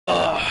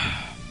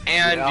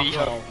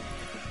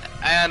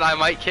and I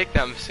might kick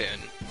them soon.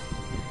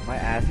 My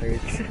ass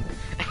hurts.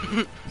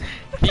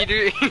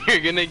 Peter, you're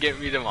gonna get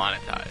me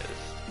demonetized.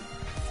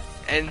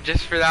 And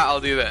just for that,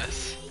 I'll do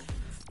this.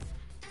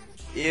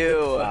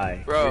 Ew,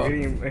 Why? bro.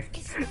 No,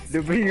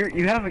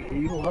 but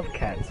you love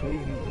cats. What do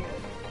you mean?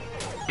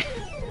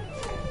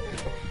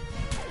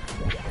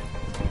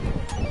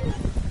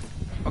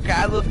 Okay,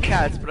 I love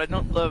cats, but I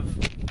don't love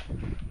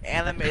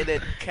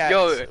animated cats.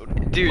 Yo,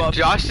 dude,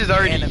 Josh is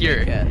already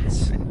here.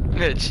 Cats.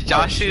 Mitch,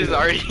 Josh is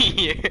already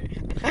here.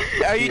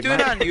 Are you doing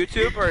it on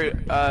YouTube or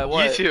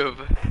what? YouTube.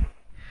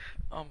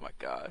 Oh my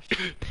gosh.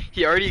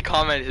 He already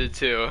commented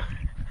too.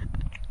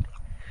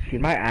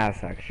 Dude, my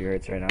ass actually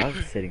hurts right now. I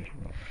was sitting.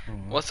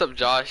 What's up,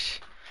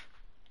 Josh?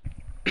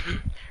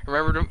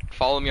 Remember to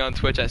follow me on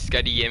Twitch at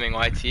ScettiGaming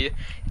YT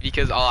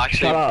because I'll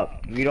actually. Shut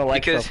up. We don't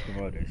like because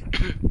self-promoters.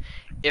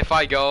 if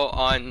I go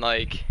on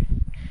like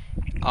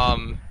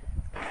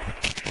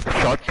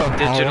Shut the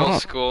digital hell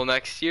up. school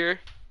next year,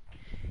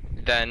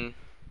 then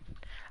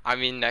I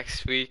mean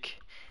next week,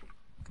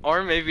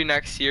 or maybe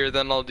next year,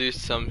 then I'll do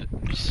some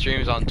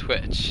streams on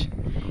Twitch.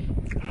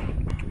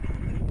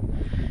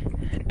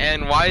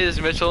 And why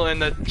is Mitchell in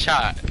the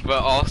chat,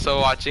 but also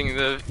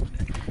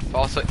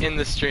in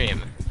the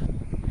stream?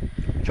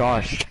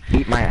 Josh,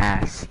 eat my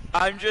ass.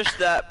 I'm just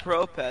that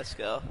pro,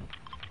 Pascal.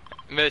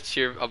 Mitch,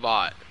 you're a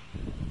bot.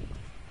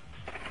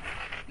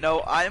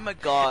 No, I'm a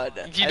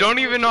god. You don't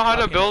even know how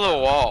to build a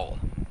wall.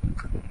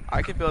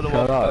 I could build a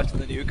wall faster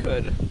than you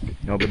could.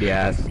 Nobody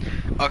asked.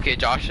 Okay,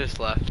 Josh just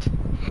left.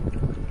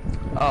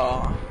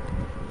 Oh.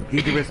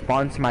 Did you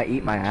respond to my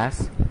eat my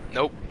ass?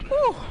 Nope.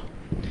 Whew.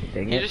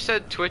 Dang He it. just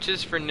said Twitch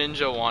is for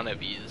ninja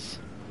wannabes.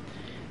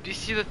 Do you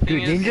see the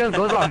thing Dude, Ninja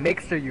goes on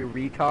Mixer, you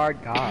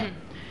retard. God.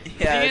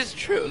 Yeah, thing it's is,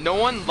 true. No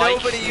one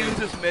likes. Nobody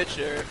uses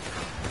Mitcher.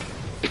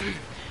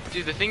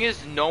 Dude, the thing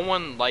is, no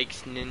one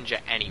likes Ninja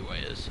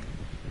anyways.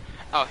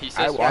 Oh, he I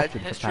says. watch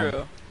it That's sometimes.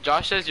 true.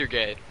 Josh says you're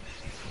gay.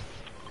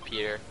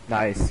 Peter.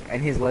 Nice.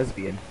 And he's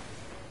lesbian.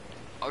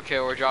 Okay,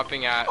 we're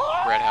dropping at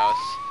Red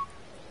House.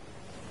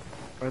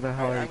 Where the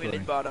hell are I'm you getting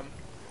going? bottom.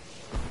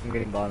 I'm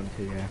getting bottom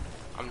too, yeah.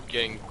 I'm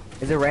getting.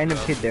 There's a random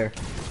kid there.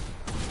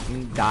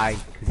 He died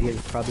because he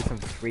has probably some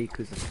freak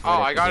who's a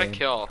Oh, I got a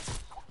kill.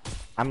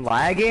 I'm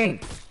lagging.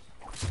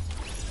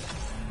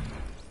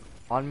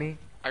 On me.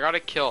 I got a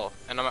kill,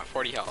 and I'm at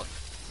 40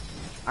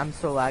 health. I'm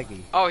so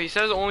laggy. Oh, he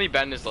says only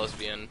Ben is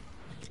lesbian.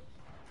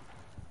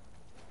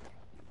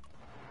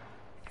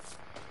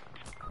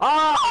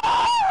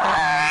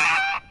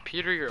 Ah!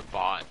 Peter, you're a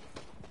bot.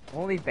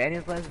 Only Ben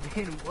is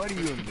lesbian? What do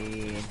you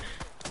mean?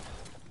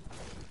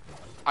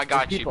 I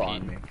got There's you, people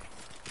Pete. on me.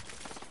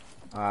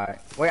 Alright.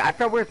 Wait, I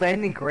thought we were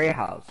landing Grey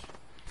House.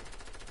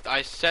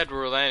 I said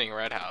we're landing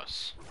Red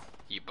House.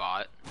 You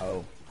bot.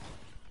 Oh.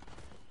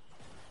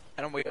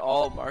 And we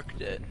all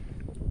marked it.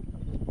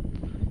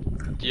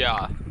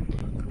 Yeah.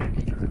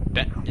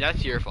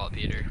 That's your fault,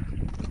 Peter.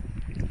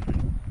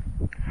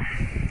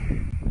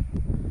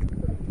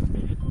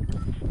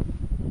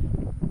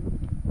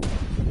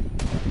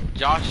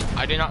 Josh,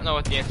 I do not know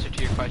what the answer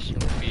to your question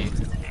would be.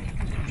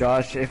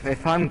 Josh,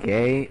 if I'm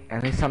gay,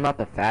 at least I'm not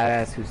the fat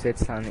ass who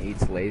sits down and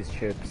eats Lay's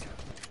chips.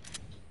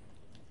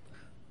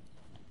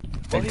 Well,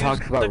 And he talks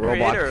was about the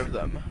creator Roblox. of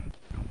them.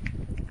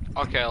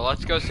 Okay,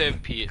 let's go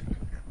save Pete.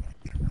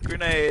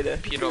 Grenade.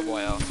 Pete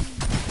O'Boyle.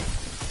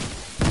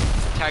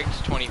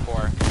 Tagged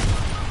 24.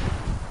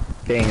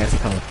 Dang, that's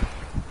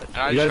tough. And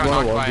I You just guys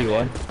got want a knocked by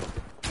 1v1? him.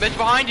 Bitch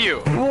behind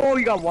you! Oh,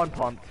 you got one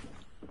pumped.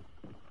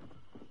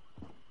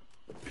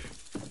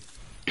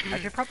 I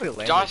should probably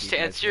land Josh, with to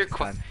you guys answer your next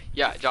question, time.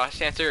 yeah, Josh,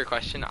 to answer your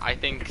question, I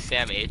think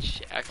Sam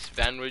H x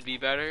Ben would be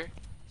better.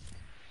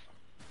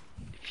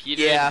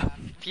 Peter, Yeah.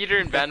 Peter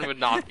and Ben would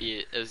not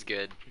be as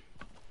good.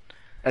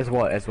 As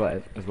what? As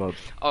what? As what?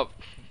 Oh,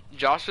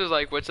 Josh was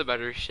like, "What's a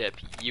better ship,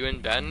 you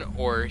and Ben,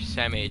 or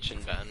Sam H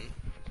and Ben?"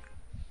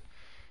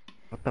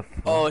 What the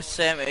fuck? Oh,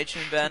 Sam H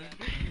and Ben.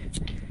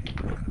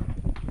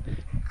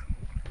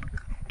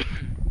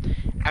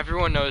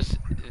 Everyone knows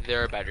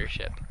they're a better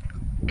ship.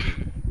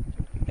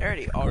 They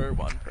already are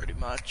one, pretty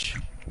much.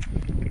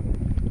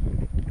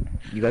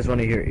 You guys want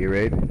to hear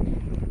E-Raid?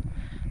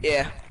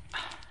 Yeah.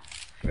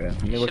 Yeah,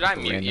 let me Should look at I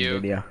the mute random you?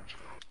 Video.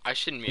 I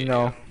should mute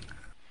No. you.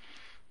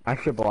 I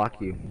should block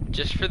you.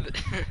 Just for the.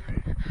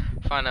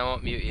 Fine, I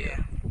won't mute you.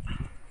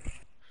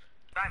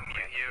 I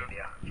mute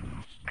you.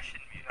 I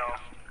shouldn't mute you.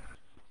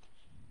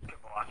 I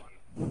could block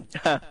you.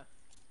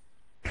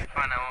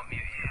 Fine, I won't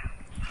mute you.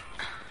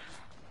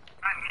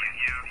 I mute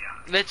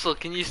you. Mitchell,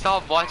 can you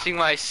stop watching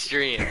my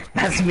stream?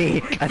 That's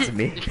me. That's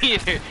me.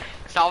 Peter,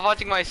 stop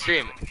watching my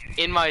stream.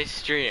 In my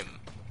stream.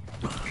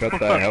 Shut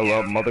the hell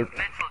up, mother.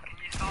 Mental, can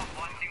you stop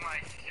watching my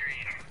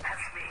stream?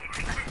 That's me.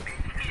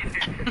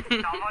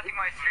 Stop watching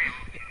my stream.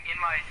 In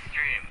my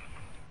stream.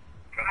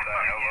 Shut the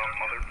hell up,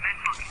 mother.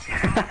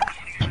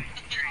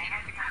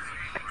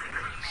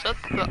 Shut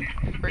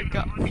the frick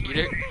up,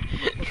 Peter.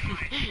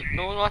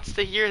 No one wants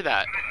to hear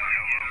that.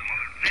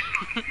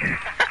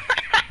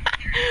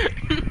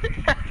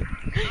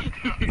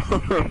 No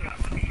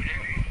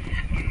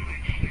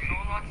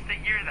one wants to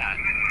hear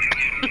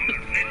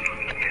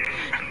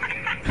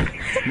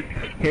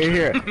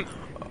Here.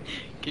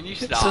 Can you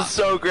This stop? is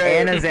so great.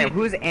 Anna Zan.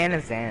 Who's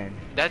Anna Zan?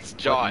 That's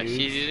Josh. news?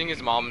 He's using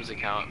his mom's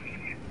account.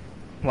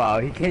 Wow,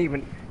 he can't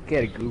even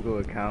get a Google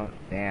account.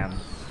 Damn.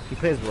 He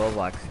plays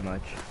Roblox too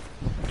much.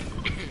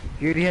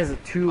 Dude, he has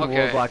two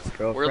Okay, Roblox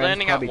girlfriends. we're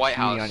landing at probably White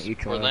cheating House. On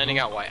each We're one of landing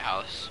them. at White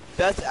House.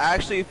 That's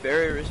actually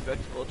very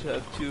respectable to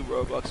have 2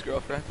 Roblox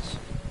girlfriends.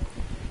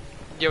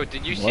 Yo,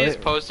 did you see What? his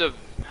post of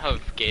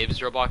Gabe's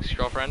Roblox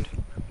girlfriend?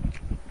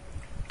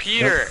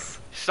 Peter,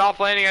 stop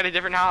landing at a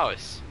different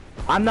house.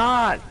 I'm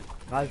not!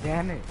 God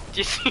damn it.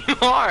 Yes, you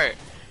are.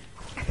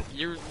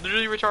 You're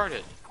literally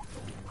retarded.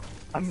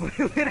 I'm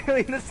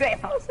literally in the same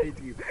house as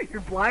you.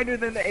 You're blinder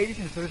than the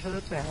Asians, so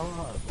shut the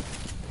hell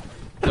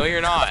up. No,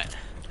 you're not.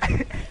 You're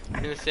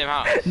in the same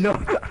house. No.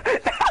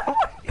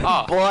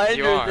 Oh, you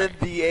Blinder are. than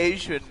the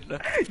Asian.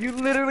 You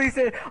literally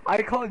said,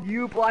 I called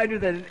you blinder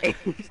than an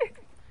Asian.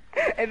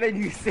 And then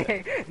you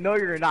say, no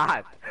you're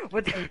not.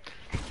 What the...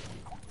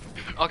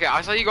 Okay,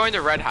 I saw you going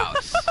to Red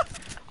House.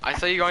 I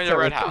saw you going to So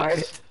Red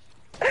retarded.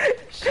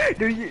 House.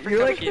 Dude, you're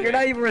like, you're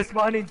not even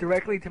responding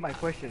directly to my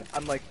question.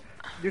 I'm like,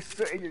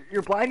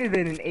 you're blinder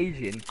than an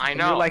Asian. I And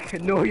know. you're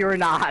like, no you're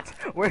not.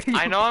 Where are you?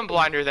 I know I'm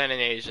blinder than an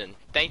Asian.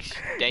 Thank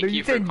No, you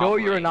you for said no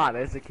you're complimenting. not.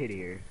 There's a kid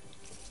here.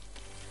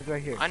 It's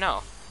right here. I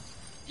know.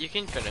 You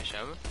can finish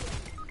him.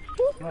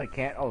 No, I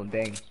can't. Oh,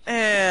 dang.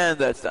 And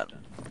that's done.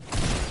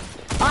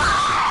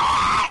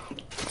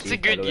 It's a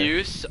good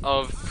use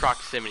of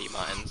proximity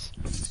mines.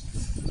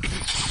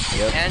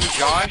 Yep. And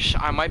Josh,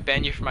 I might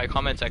ban you from my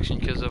comment section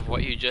because of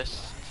what you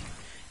just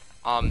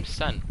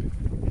sent.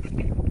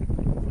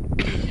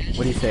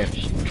 What do you say?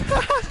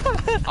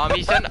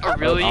 He sent a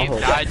really I'll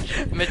hold bad.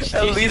 Mitch, do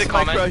At you see the least my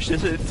comment? crush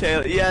isn't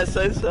Taylor. Yes,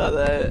 I saw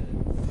that.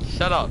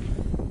 Shut up.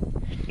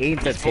 Aim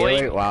to He's bullying-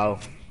 Taylor? Wow.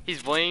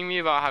 He's blaming me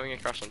about having a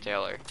crush on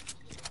Taylor.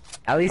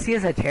 At least he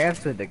has a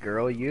chance with the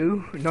girl.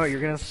 You? No,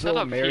 you're gonna still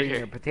up, marry Peter.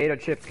 your potato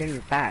chips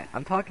getting fat.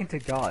 I'm talking to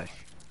Josh.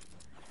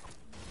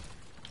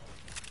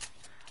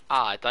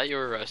 Ah, I thought you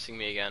were roasting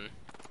me again.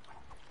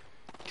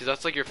 Because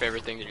that's like your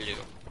favorite thing to do.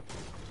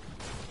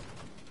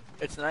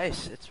 It's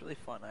nice. It's really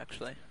fun,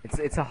 actually.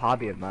 It's a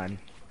hobby of mine.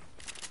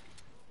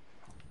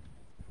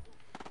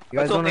 You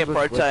That's wanna only a go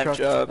slip part-time truck?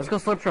 job. Let's go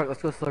slip truck.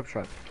 Let's go slip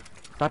truck.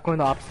 Stop going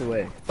the opposite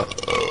way.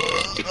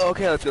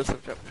 Okay, let's go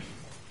slip trip.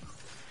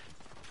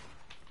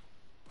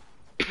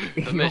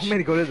 You want Mitch, me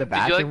to go to the you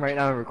bathroom like- right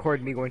now and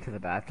record me going to the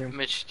bathroom?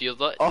 Mitch, did you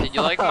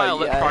like my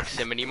yes.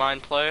 proximity mine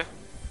play?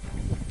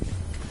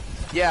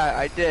 Yeah,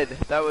 I did.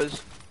 That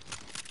was.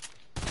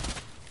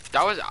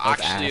 That was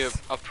actually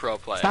ass. a pro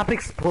play. Stop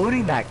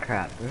exploding that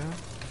crap, bro.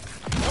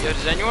 Yo,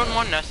 does anyone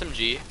want an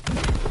SMG?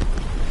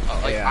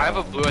 Yeah, I have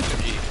a blue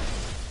SMG.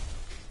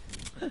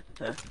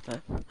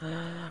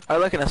 I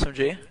like an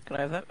SMG. Can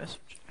I have that SMG?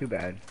 Too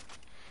bad.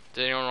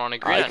 Does anyone want a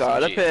green I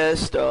got a SMG?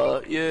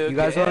 pistol. You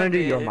guys can want to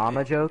do your get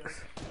mama it.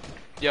 jokes?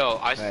 Yo,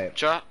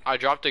 Right. I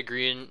dropped a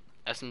green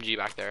SMG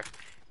back there,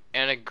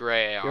 and a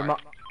gray AR.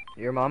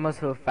 Your mama's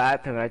so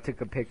fat that when I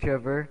took a picture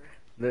of her,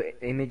 the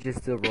image is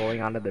still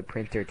rolling onto the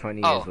printer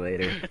 20 Oh. years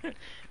later.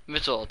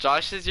 Mitchell,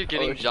 Josh says you're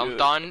getting Oh, jumped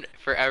shoot. on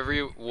for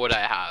every wood I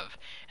have,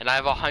 and I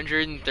have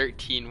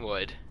 113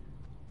 wood.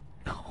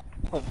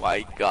 Oh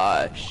my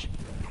gosh.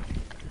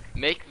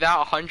 Make that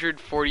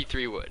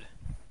 143 wood.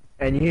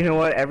 And you know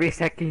what? Every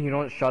second you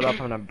don't shut up, I'm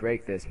gonna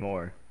break this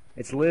more.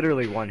 It's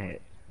literally one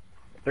hit.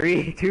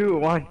 3, 2,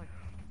 1.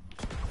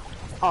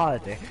 Oh,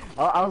 dang.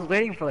 I was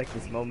waiting for like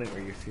this moment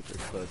where you're super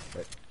close,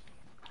 but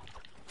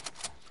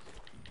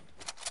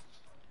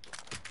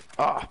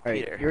Oh,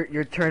 alright, Peter.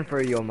 your turn for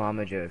a yo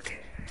mama joke.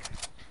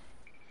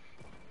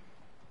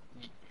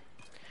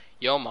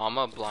 Yo,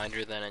 mama,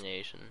 blinder than an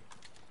Asian.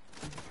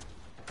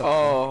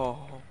 Oh.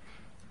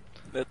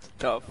 That's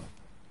tough.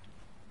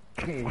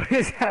 What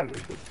is that?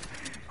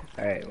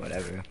 Alright,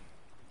 whatever.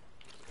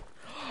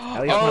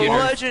 At least Oh, my mom-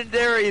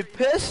 legendary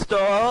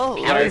pistol!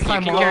 Peter, least you my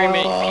can carry a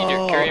mini. mom-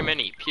 Peter, carry a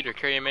mini. Peter,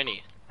 carry a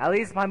mini. At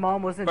least my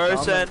mom wasn't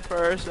Person, dumb.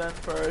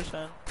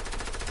 person.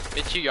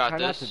 Mitch, you got Try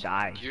not this. to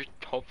die. You're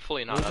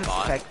hopefully It not was a a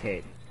bot.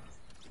 spectate.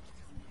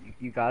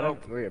 You got him?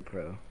 Nope. We're a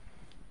pro.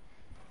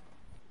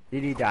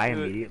 Did he die Good.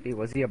 immediately?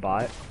 Was he a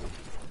bot?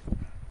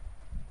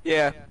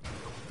 Yeah.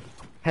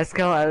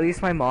 Heskel, at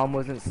least my mom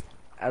wasn't.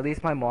 At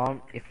least my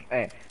mom,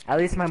 at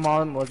least my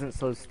mom wasn't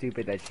so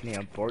stupid that she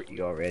didn't abort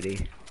you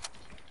already.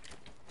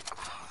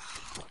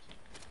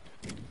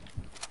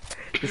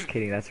 Just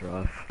kidding, that's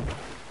rough.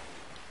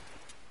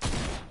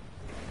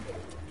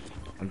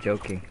 I'm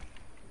joking.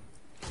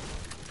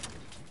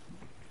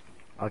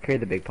 I'll carry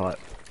the big pot.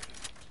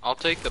 I'll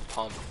take the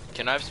pump.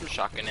 Can I have some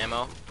shotgun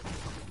ammo?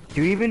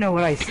 Do you even know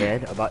what I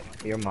said about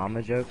your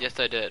mama joke? Yes,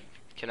 I did.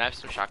 Can I have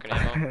some shotgun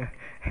ammo?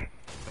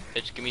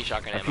 Bitch, give me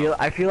shotgun ammo.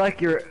 I feel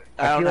like you're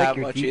I don't feel like have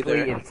you're much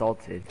deeply either.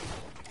 insulted.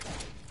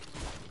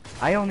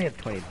 I only have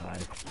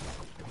 25.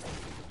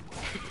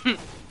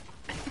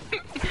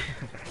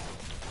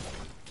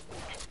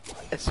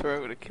 I swear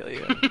I'm gonna kill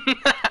you.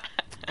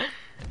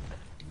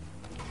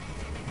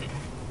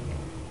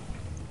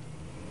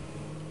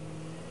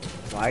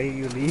 Why are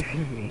you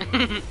leaving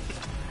me?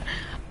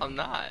 I'm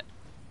not.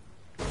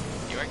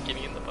 You aren't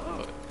getting in the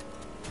boat.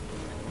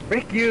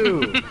 Frick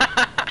you!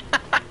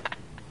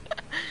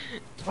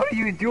 What are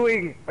you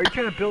doing? Are you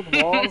trying to build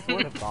walls?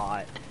 What a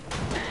bot.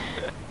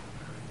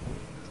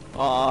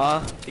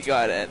 Aw, he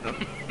got in.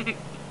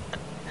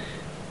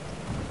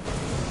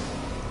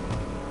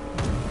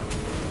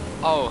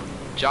 Oh,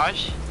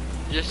 Josh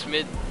just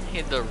hit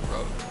the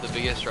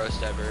biggest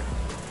roast ever.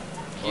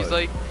 He's What?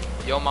 like,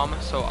 yo,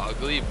 mama's so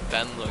ugly,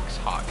 Ben looks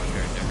hot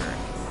compared to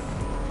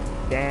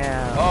her.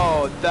 Damn.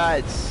 Oh,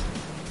 that's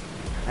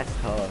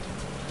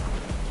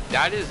tough.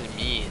 That is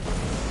mean,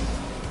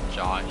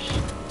 Josh.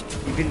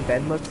 Even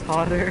Ben looks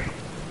hotter.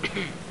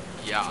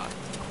 Yeah,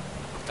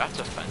 that's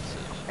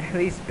offensive. At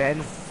least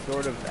Ben's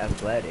sort of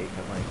athletic,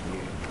 unlike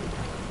you.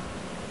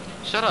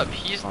 Shut up,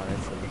 he's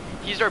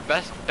Honestly. our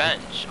best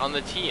bench on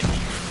the team.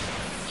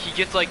 He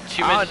gets like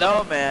 2 I minutes.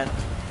 don't know, man.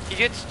 He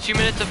gets 2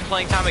 minutes of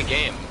playing time a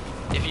game,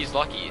 if he's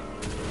lucky.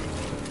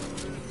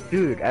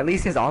 Dude, at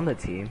least he's on the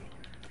team.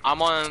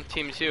 I'm on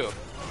team too.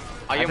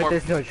 I get bet more.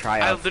 there's no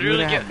tryouts. I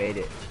literally You get- have made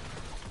it.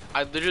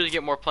 I literally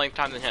get more playing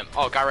time than him.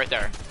 Oh, guy right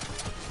there.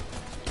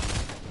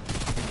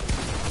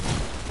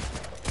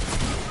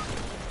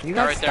 You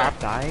Guy guys right there. stop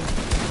dying?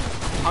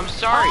 I'm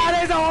sorry. Oh,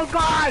 there's almost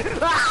gone!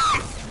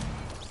 Ah!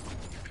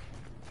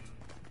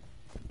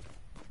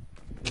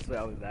 This way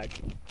I'll be back.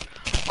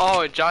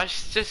 Oh,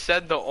 Josh just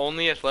said the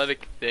only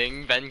athletic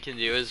thing Ben can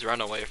do is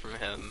run away from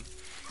him.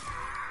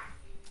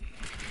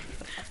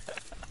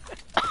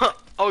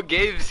 Oh,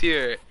 Gabe's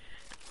here.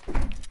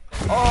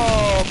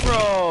 Oh,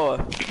 bro.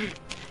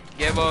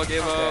 Gabo,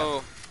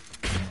 Gabo.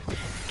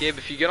 Gabe,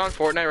 if you get on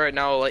Fortnite right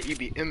now, I'll let you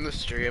be in the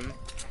stream.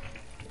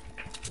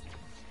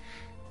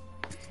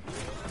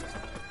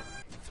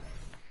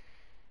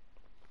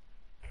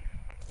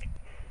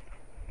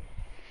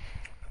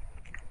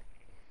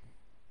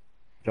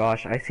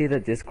 Josh, I see the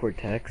Discord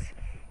text.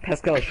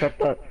 Pascal, shut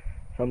the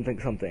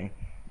something.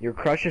 Your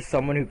crush is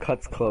someone who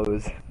cuts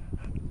clothes.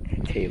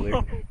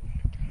 Taylor.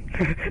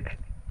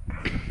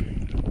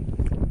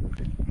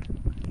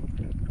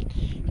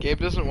 Gabe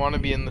doesn't want to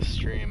be in the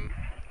stream.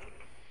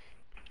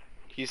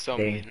 He's so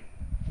Dang. mean.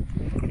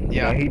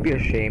 Yeah, Yeah. he'd be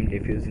ashamed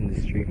if he was in the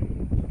stream.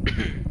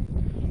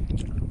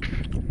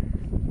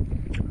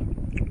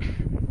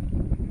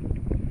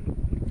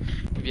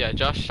 Yeah,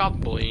 Josh, stop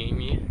bullying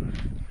me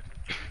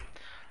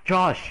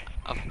Josh,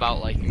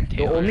 about liking the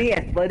Taylor. only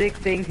athletic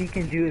thing he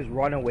can do is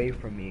run away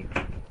from me.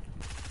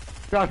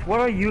 Josh, what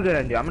are you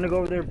gonna do? I'm gonna go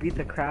over there and beat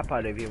the crap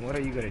out of you. And what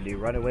are you gonna do?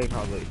 Run away,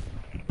 probably.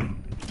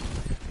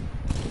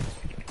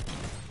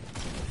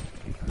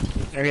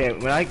 Okay,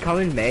 when I come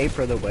in May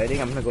for the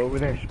wedding, I'm gonna go over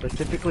there and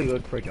specifically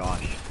look for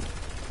Josh.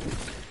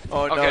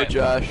 Oh no, Okay.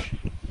 Josh.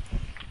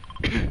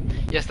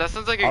 Yes, that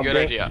sounds like a I'll good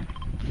bring- idea.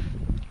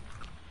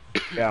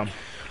 Yeah.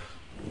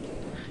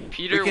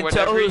 Peter, We can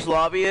whenever tell you- whose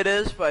lobby it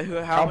is by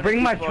how I'll many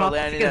bring my people are chopstick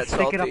landing and at stick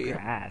it up salty. your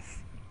ass.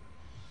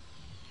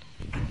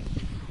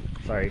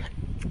 Sorry.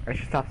 I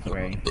should stop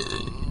swearing.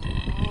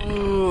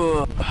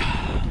 Ooh.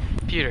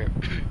 Peter,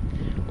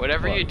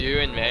 whatever What? you do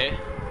in May,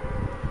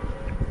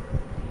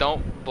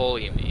 don't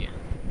bully me.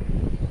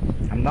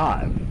 I'm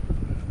not.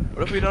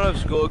 What if we don't have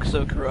school because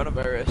of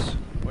coronavirus?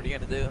 What are you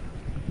gonna do?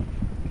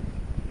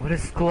 What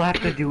does school have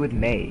to do with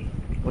May?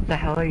 What the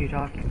hell are you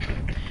talking?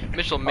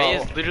 Mitchell, May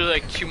Oh. is literally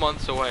like 2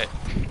 months away.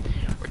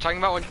 We're talking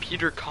about when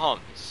Peter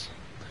comes.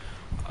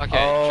 Okay,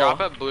 Oh. drop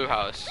at Blue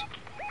House.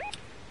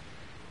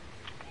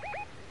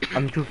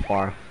 I'm too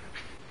far.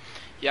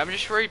 Yeah, I'm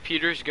just worried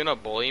Peter's gonna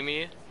bully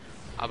me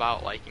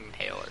about liking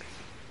Taylor.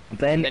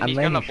 Then Then I'm he's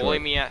landing gonna bully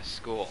short. me at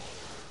school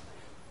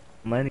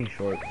I'm landing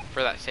short.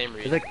 for that same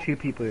There's reason. like 2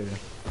 people here.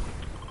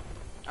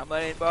 I'm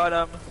landing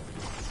bottom.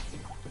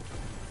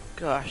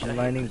 Gosh, I'm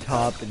landing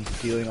top and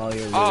stealing all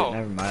your loot. Oh.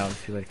 Never mind, I'm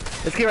too late.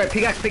 Let's get right.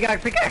 Pickaxe.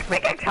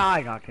 Ah,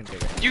 I got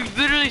pickaxe. You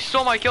literally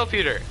stole my kill,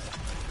 Peter.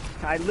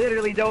 I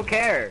literally don't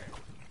care.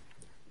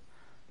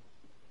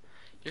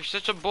 You're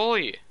such a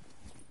bully.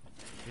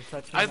 You're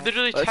such a I nice-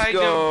 literally Let's tagged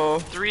go.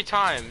 him 3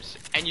 times,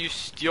 and you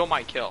steal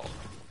my kill.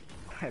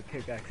 I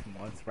pickaxe him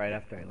once right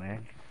after I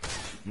land.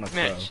 I'm a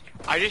pro. Mitch,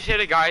 I just hit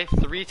a guy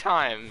 3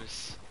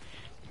 times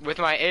with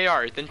my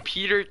AR. Then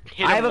Peter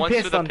hit I have him a once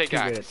with pistol. a I'm too good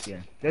at pickaxe. yeah.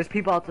 There's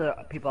people out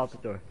the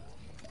door.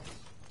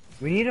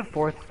 We need a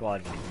 4th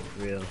squad, man.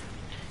 For real.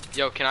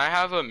 Yo, can I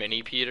have a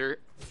mini Peter?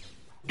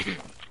 They're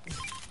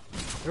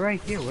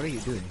right here. What are you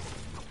doing?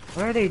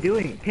 What are they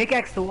doing?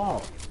 Pickaxe the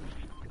wall.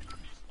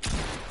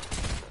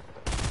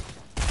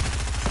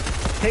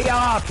 Take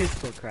out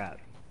pistol crap.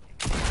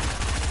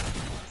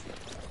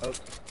 Oh.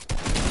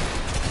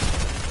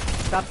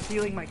 Stop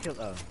stealing my kill.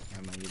 Oh,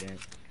 never mind, you didn't.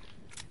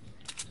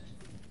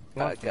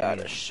 I got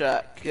a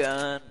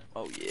shotgun.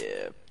 Oh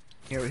yeah.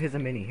 Here's a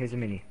mini. Here's a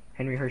mini.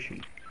 Henry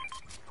Hershey.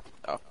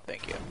 Oh,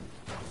 thank you.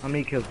 How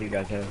many kills do you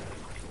guys have?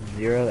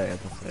 0?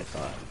 That's what I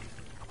thought.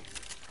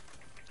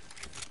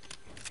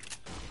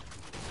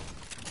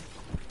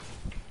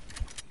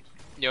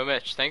 Yo,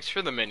 Mitch, thanks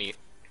for the mini.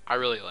 I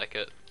really like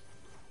it.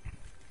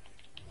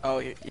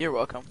 Oh, you're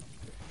welcome.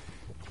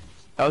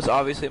 That was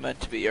obviously meant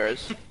to be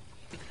yours.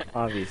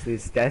 Obviously,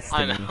 it's I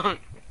destiny. know.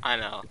 I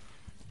know.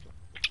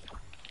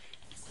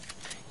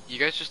 You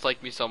guys just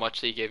like me so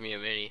much that you gave me a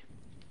mini.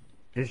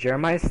 Does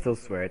Jeremiah still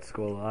swear at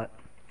school a lot?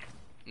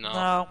 No.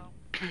 No.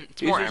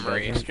 It's more He's just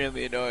Emery.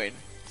 extremely annoying.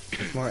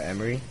 It's more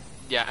Emery.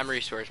 Yeah, Emery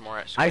swears more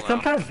at school I now.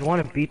 sometimes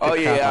want to beat the Oh, crap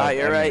yeah, out of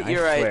you're Emery. right,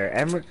 you're I right.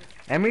 swear.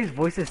 Emery's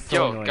voice is so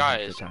Yo, annoying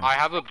guys, half the time. I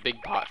have a big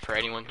pot for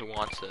anyone who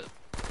wants it.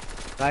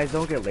 Guys,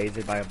 don't get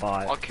lasered by a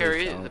bot. I'll Please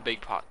carry don't. the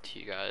big pot to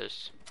you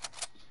guys.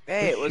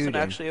 Hey, Who's it wasn't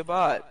shooting? actually a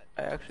bot.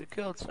 I actually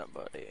killed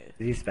somebody.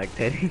 Is he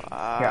spectating?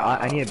 Here,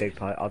 I need a big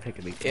pot. I'll take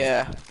a big pot.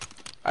 Yeah.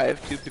 I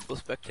have 2 people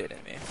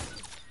spectating me.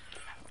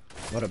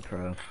 What a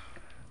pro.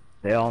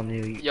 They all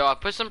knew. Yo, I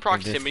put some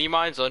proximity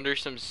mines under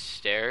some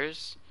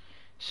stairs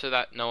so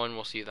that no one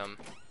will see them.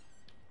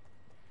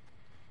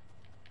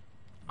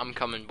 I'm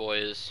coming,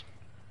 boys.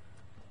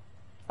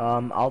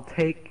 I'll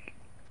take.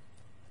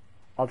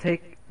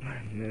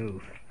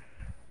 Move.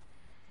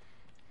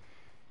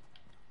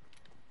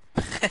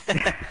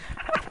 That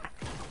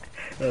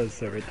was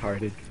so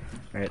retarded.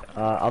 Alright,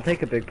 I'll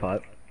take a big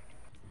pot.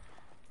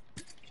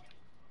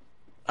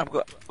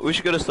 We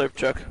should go to Slurp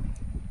Truck.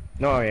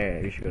 No, yeah,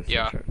 you should go.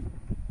 Yeah. Truck.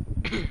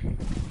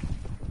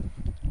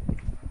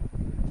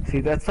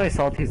 See, that's why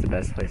Salty's the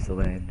best place to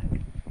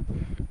land.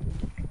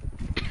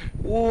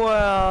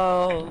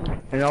 Well.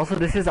 And also,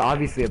 this is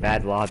obviously a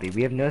bad lobby.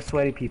 We have no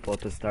sweaty people at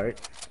the start,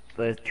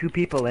 but 2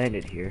 people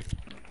landed here.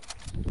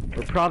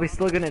 We're probably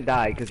still gonna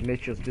die because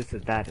Mitchell's just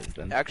as bad as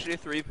them. Actually,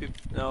 3 people.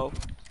 No.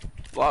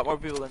 A lot more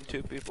people than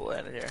 2 people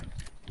landed here.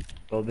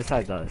 Well,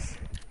 besides us.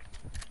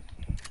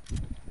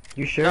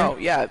 You sure? No,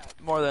 yeah,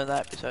 more than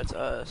that besides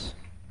us.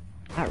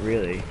 Not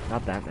really.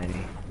 Not that many.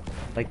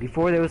 Like,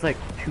 before there was like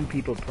 2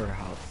 people per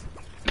house.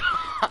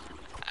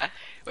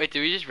 Wait,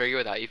 did we just rig it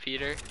without you,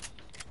 Peter?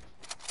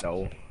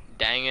 No.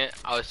 Dang it,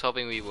 I was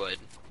hoping we would.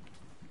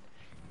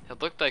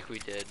 It looked like we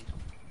did.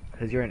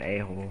 Because you're an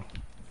a-hole.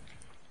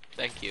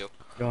 Thank you.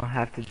 You don't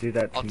have to do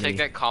that to I'll me. take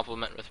that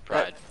compliment with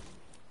pride.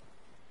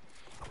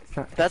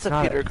 That's it's a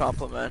not Peter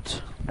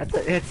compliment.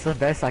 It's the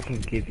best I can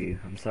give you.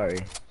 I'm sorry.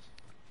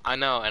 I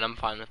know, and I'm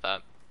fine with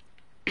that.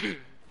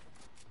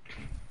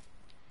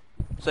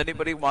 Does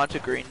anybody want a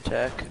green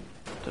tech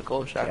to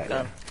gold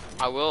shotgun?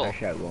 I will.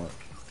 Actually, I won't.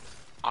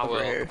 I Over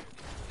will. here.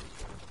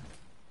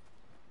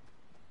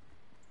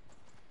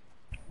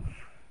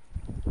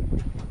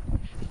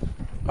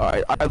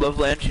 Alright, I love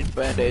launching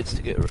band-aids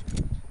to get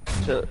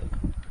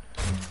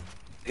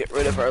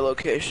rid of our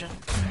location.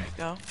 There you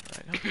go.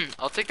 There you go.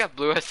 I'll take that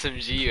blue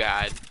SMG you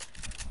had.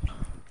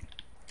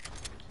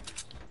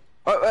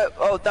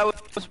 Oh, that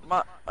was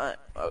my.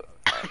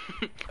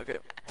 Okay.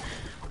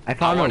 I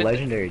found a wanted-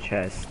 legendary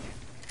chest.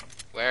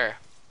 Where?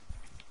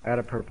 I got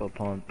a purple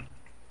pump.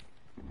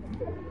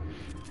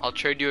 I'll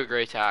trade you a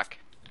gray tack.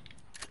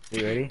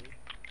 You ready?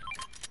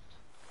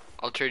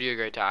 I'll trade you a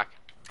gray tack.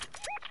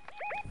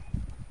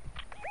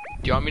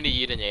 Do you want me to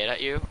yeet a nade at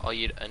you? I'll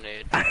yeet a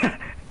nade.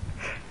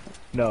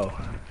 No.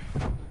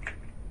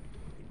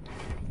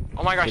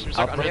 Oh my gosh, I'm I'll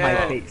stuck put under my the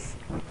boat. face.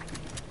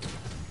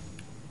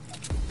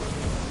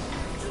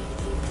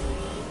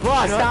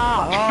 Blah,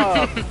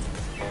 stop!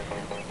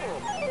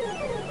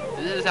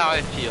 This is how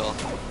I feel.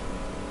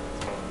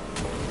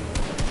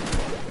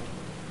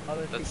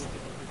 That's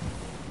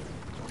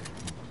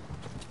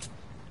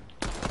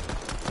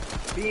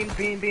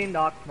Beam,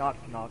 knock.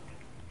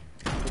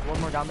 There's one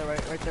more down there,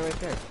 right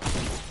there.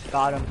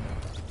 Got him.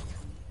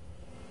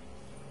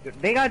 Dude,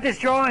 they got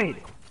destroyed!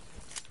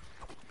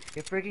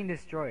 Get freaking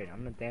destroyed. I'm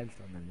gonna dance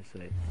on them this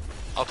way.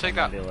 I'll take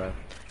that They left.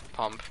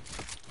 pump.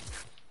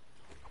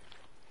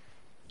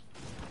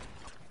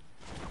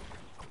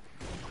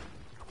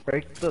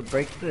 Break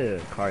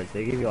the cards,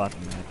 they give you lots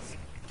of mats.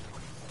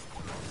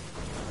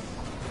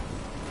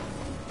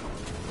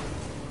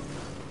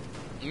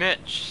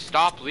 Mitch,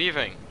 stop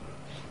leaving.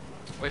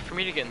 Wait for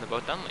me to get in the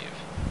boat, then leave.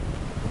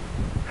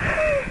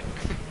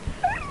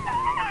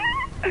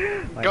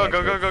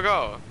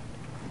 Go.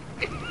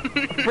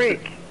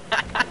 Freak!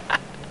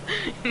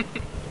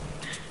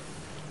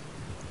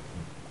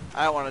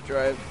 I want to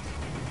drive.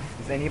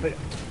 Does anybody?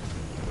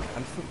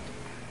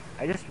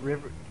 I just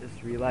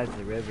realized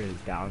the river is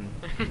down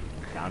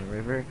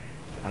river.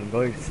 I'm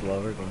going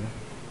slower.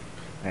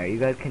 Alright, you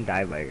guys can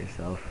die by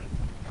yourself.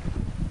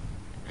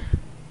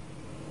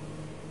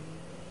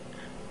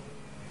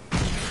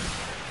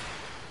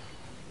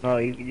 No,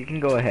 you can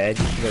go ahead.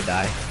 You can go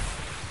die.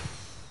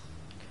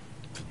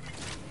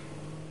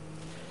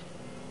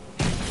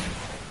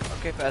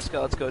 Okay,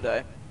 Pascal, let's go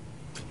die.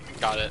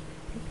 Got it.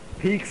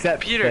 He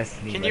accepts Peter,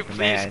 destiny can like you a please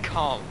man.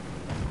 come?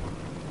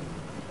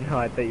 No,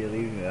 I thought you were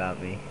leaving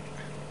without me.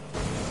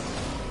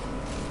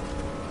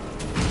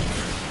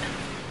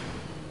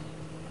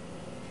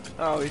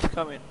 Oh, he's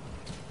coming.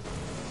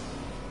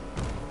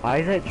 Why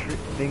is that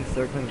thing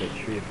circling the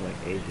tree for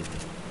like ages?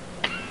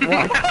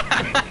 What?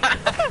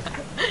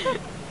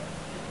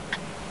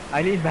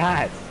 I need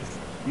mats.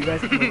 You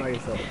guys can go by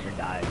yourself or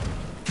die.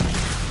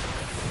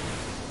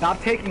 Stop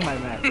taking my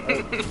mats.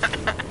 Oh.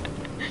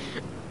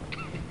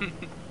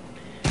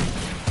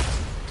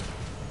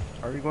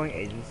 Are we going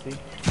agency?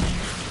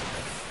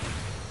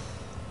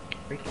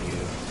 Frick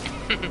you.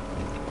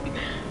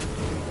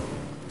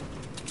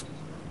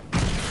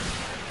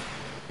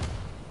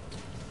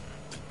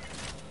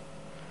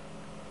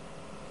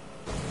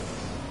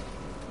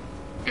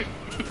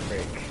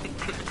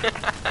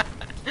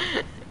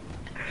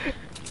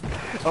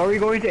 Are we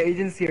going to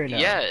agency or no?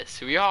 Yes,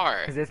 we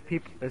are. Cause there's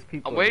people. There's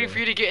people. I'm waiting there. for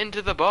you to get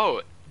into the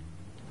boat.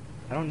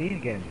 I don't need to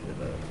get into the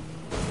boat.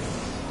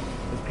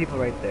 There's people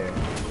right there.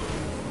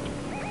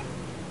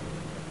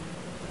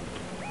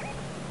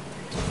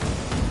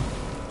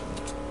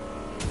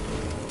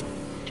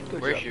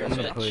 Good Where's job, your I'm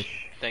gonna bitch?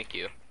 push. Thank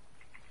you.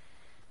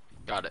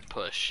 Got it,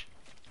 push.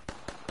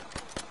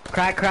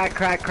 Crack, crack,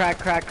 crack, crack,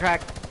 crack,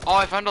 crack. Oh,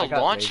 I found a I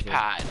got launch laser.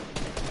 pad.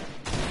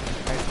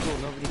 Alright, cool.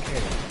 Nobody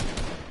cares.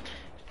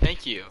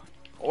 Thank you.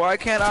 Why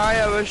can't I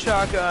have a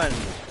shotgun?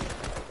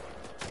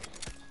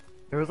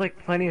 There was like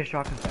plenty of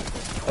shotguns back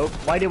there. Oh,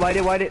 why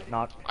did?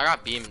 Knocked. I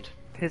got beamed.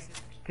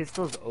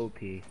 Pistol's OP.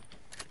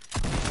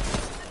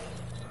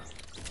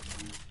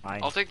 Mine.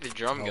 I'll take the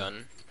drum Oh.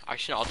 gun.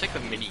 Actually, no, I'll take the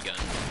minigun.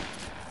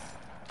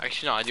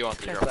 Actually, no, I do want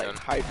the That's drum like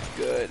gun. hyped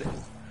good.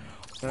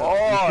 No,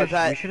 Oh, we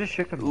that should have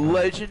shook them down.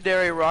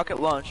 legendary rocket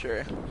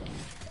launcher.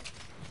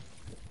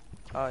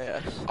 Oh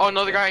yes. Oh,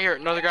 another guy here.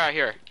 Another guy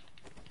here.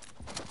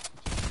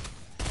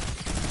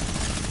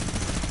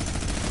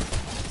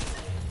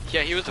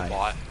 Yeah, he was a Nice.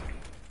 bot.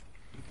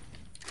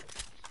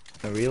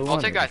 The real one.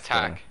 I'll take or that this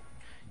tack.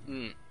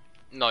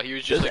 No, he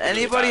was just Does like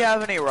really anybody bad.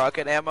 have any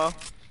rocket ammo?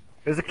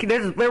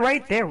 They're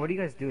right there. What are you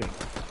guys doing?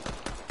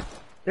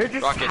 They're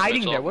just rockets, hiding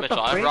Mitchell? there. What Mitchell,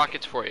 the I have frick?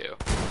 rockets for you.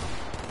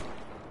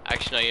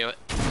 Actually, no,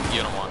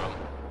 you don't want them.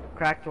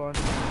 Cracked one.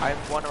 I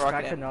have one rocket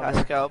Crack ammo. another.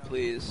 Pascal,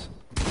 please.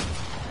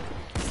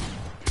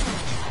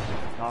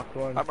 Knocked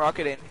one. I'm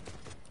rocketing.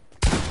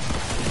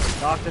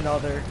 Knocked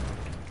another.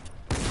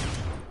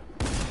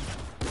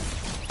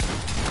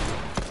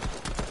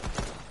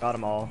 Got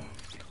them all.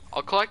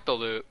 I'll collect the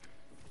loot.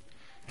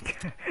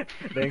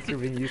 Thanks for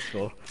being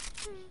useful.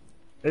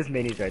 There's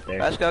minis right there.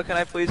 Pascal, can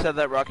I please have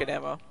that rocket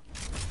ammo?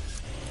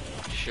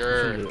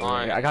 Sure, Yeah,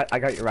 fine. I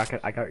got your rocket.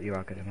 I got your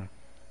rocket ammo.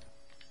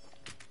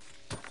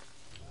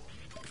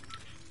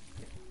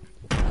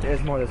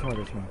 There's more.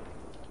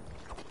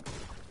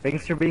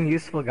 Thanks for being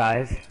useful,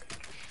 guys.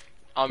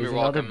 You're There's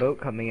another welcome.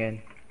 boat coming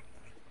in.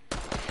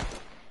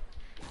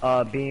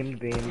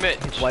 Beamed. Mitch,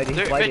 He's white.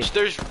 Mitch,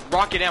 there's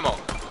rocket ammo.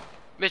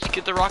 Mitch,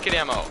 get the rocket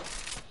ammo.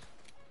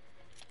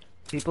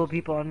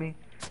 People on me.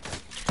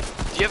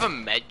 Do you have a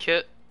med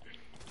kit?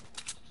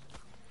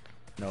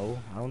 No,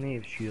 I only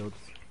have shields.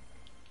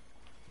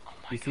 Oh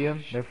my You see them?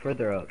 gosh. They're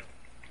further up.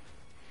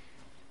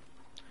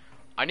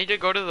 I need to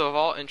go to the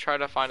vault and try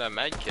to find a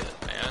med kit,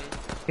 man.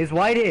 He's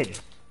whited.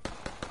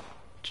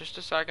 Just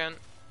a second.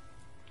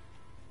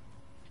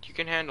 You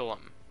can handle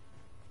him.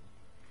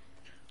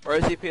 Where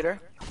is he, Peter?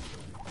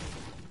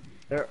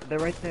 They're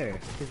right there.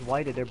 He's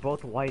whited. They're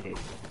both whited.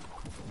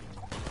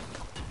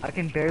 I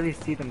can barely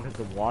see them because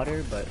of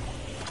water, but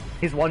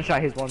he's one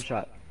shot.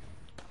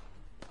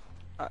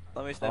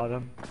 Let me snap.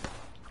 Bottom.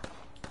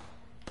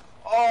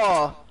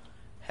 Oh!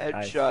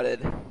 Nice.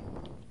 Headshotted.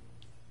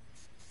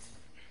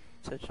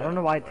 Such I don't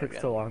know why it a- took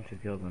so long to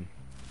kill them.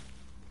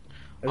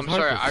 It was I'm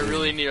hard sorry, to I see.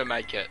 really need a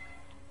med kit.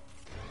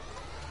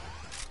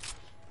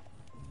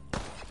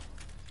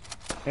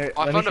 Here,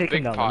 I let me found a shake him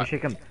big down. pot.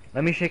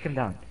 Let me shake him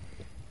down.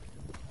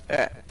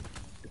 Yeah.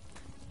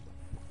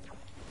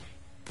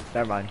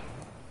 Never mind.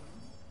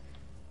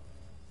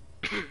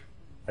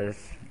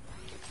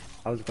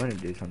 I was going to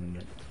do something,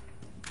 but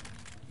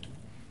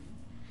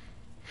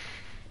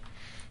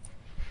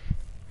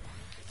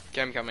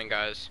Okay, I'm coming,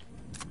 guys.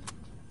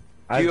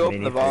 I Do you have open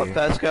mini the for vault, you.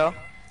 Pascal?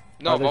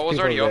 No, Oh, there's vault was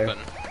people already there. open.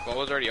 Vault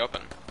was already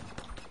open.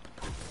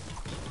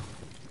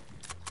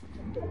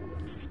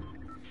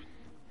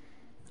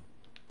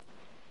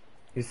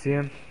 You see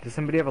him? Does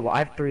somebody have I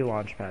have 3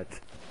 launch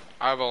pads.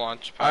 I have a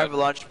launch pad. I have a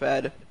launch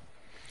pad.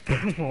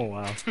 Oh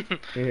wow.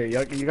 Here,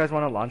 you guys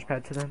want a launch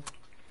pad to them?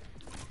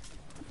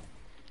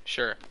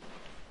 Sure.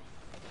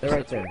 They're right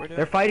That's what there. we're doing?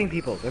 They're fighting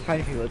people.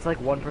 It's like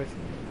one person,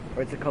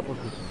 or it's a couple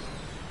people.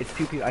 It's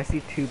 2 people. I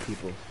see 2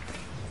 people.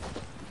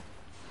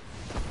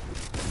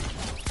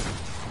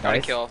 Got a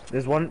Nice. kill.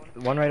 There's one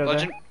right over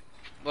Legend, there.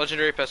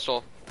 legendary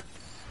pistol.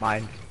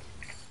 Mine.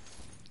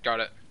 Got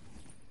it.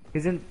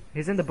 He's in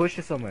the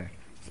bushes somewhere.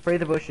 Spray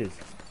the bushes.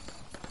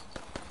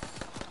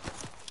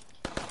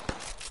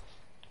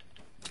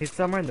 He's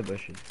somewhere in the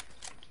bushes.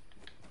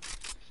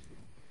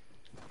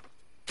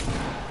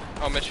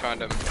 Oh, Mitch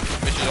found him.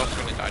 Mitch is also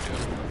gonna die to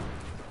him.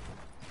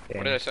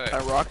 What did I say? I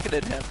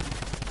rocketed him.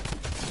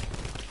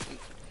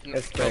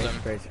 Let's Killed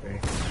spray, him. spray.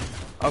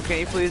 Oh, can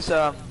you please,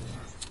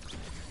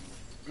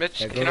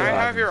 Mitch, Yeah, go can to I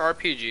have Robin. your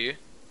RPG?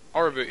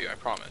 I'll reboot you, I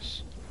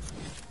promise.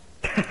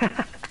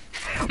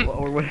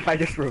 Or what if I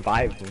just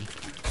revive him?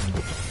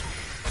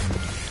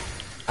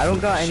 I don't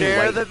got any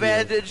share white the heals.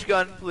 bandage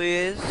gun,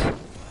 please?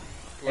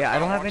 Yeah, I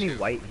don't have want any to.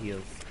 white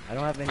heals. I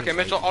don't have any. Okay, white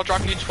Mitch, I'll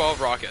drop you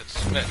 12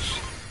 rockets. Mitch.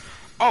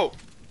 Oh!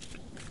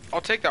 I'll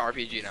take the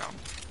RPG now.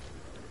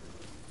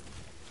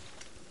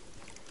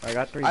 I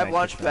got 3. I have med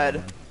launch kits pad.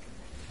 now.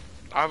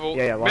 I will.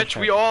 Yeah, launch Mitch,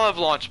 pad. we all have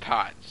launch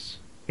pads.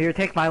 Here,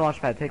 take my launch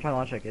pad. Take my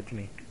launch pad. Get to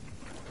me.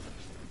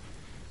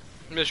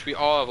 Mitch, we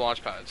all have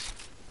launch pads.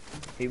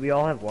 Hey, we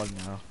all have one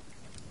now.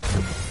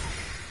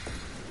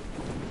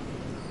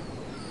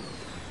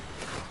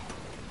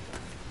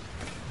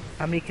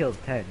 How many kills?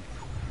 10.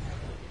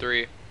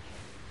 3.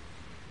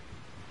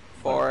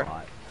 4.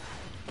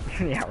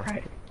 Yeah,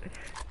 right.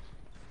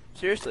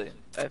 Seriously,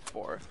 I have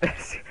 4.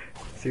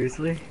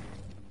 Seriously?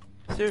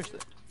 Seriously.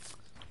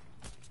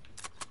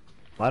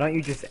 Why don't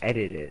you just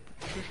edit it?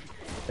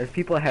 There's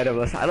people ahead of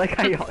us. I like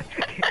how y'all.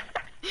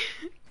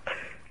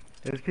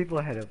 There's people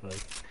ahead of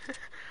us.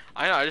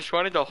 I know, I just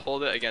wanted to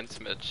hold it against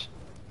Mitch.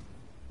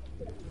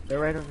 They're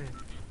right over here.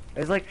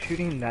 It's like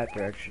shooting in that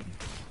direction.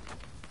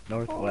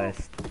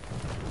 Northwest.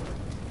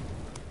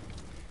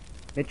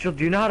 Mitchell,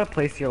 do you know how to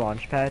place your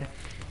launch pad?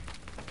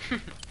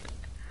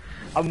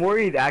 I'm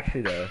worried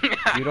actually though.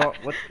 You don't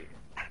what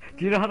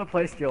do you know how to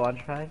place your launch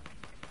pad?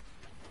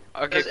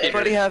 Okay, Does Peter,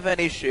 anybody have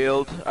any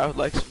shield? I would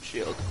like some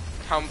shield.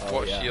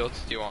 what yeah. shields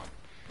do you want?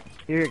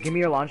 Here, give me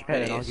your launch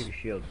pad and I'll Minis. give you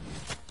shield.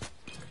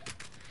 Give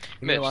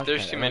me Mitch, your launch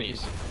there's pad too and I'll many.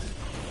 give you-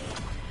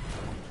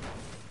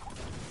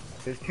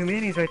 There's 2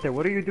 minis right there.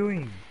 What are you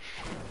doing?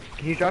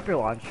 Can you drop your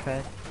launch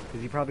pad?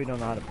 Because you probably don't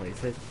know how to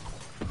place it.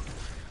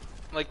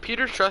 Like,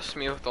 Peter trusts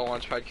me with the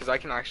launch pad because I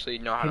can actually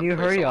know how Can to you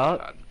place hurry a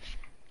launch up? pad.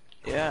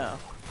 Yeah.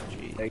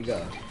 Jeez. There you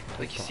go.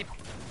 Like, you see...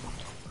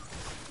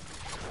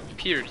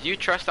 Peter, do you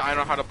trust that I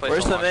know how to place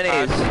Where's a the launch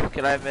minis? pad?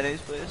 Can I have minis,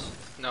 please?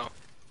 No.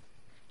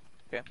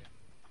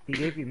 He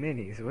gave you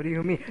minis. What do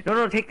you mean?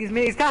 No, take these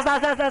minis. Stop.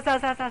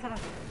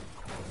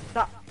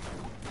 Stop.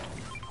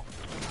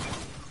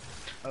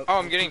 Oh,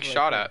 I'm getting people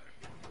shot right at.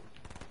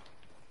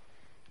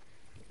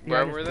 there.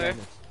 Where Behind were us, they? behind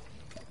us.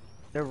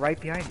 They're right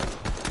behind us.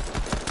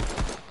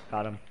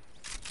 Got him.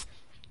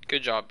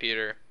 Good job,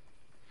 Peter.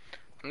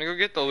 I'm gonna go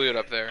get the loot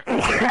up there.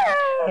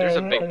 There's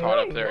a big pot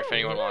up there if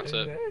anyone wants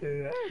it.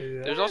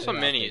 There's also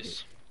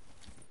minis.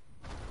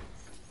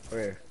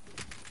 Where?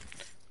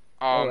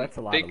 Oh, that's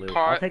a lot big of loot. I'll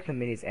pot. take the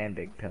minis and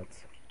big pelts.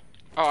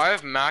 Oh, I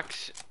have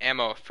max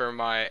ammo for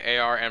my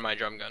AR and my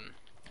drum gun.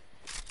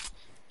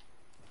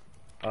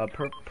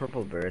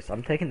 Purple burst.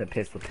 I'm taking the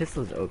pistol.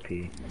 Pistol's OP.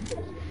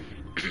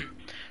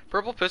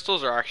 Purple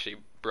pistols are actually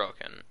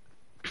broken.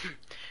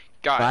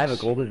 Guys, But I have a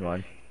golden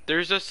one.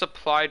 there's a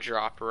supply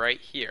drop right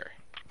here.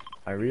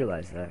 I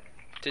realize that.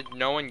 Did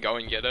no one go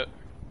and get it?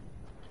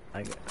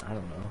 I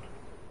don't know.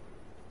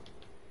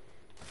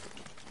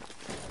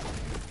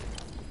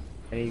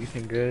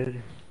 Anything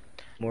good?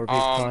 More big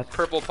pots?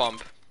 Purple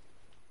pump.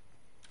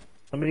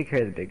 Somebody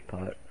carry the big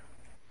pot.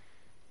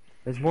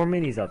 There's more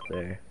minis up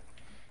there.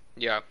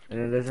 Yeah. And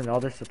then there's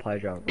another supply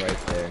drop right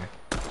there.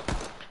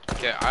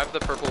 Okay, I have the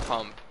purple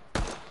pump.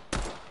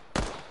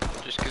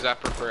 Just because I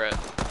prefer it.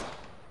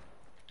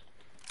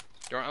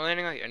 You aren't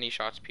landing like any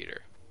shots,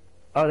 Peter.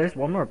 Oh, there's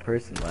one more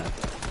person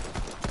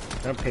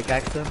left. Don't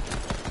pickaxe them?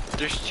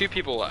 There's 2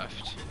 people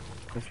left.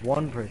 There's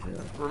one person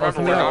left. Remember,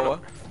 somebody we're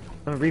got, not.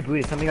 Somebody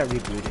rebooted. Somebody got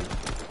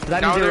rebooted. So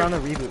that Now means they're they're- on the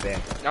reboot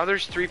van. Now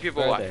there's 3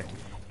 people Where are left. they?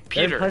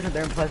 Peter,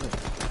 They're in Pleasant.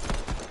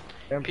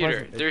 They're in Peter,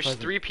 Pleasant. there's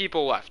Pleasant. 3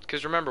 people left.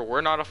 Because remember,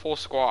 we're not a full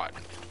squad.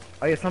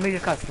 Oh yeah, somebody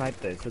just got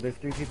sniped there. So there's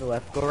 3 people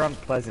left. Go around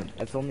Pleasant.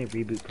 That's the only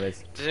reboot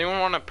place. Does anyone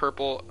want a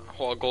purple,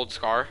 a gold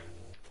scar?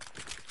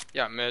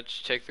 Yeah,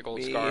 Mitch, take the gold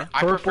Me. scar. I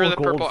prefer Purple the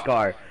gold purple.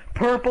 scar.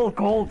 Purple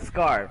gold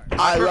scar.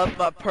 I love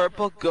my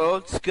purple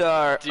gold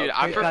scar. Dude,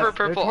 I Wait, prefer guys,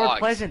 purple They're toward Augs.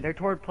 Pleasant. They're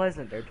toward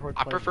Pleasant.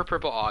 I prefer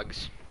purple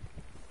Augs.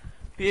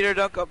 Peter,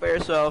 don't go by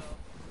yourself.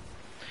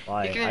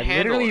 Why? You can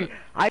handle it.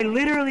 I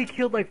literally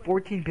killed like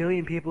 14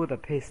 billion people with a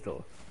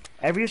pistol.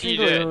 Every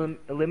single did.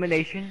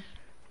 elimination,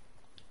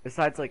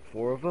 besides like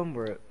 4 of them,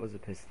 was a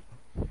pistol.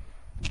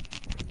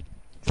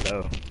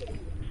 So,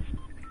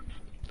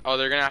 Oh,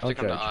 they're gonna have to Don't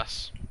come to judge.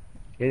 us.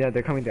 yeah,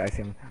 they're coming to. I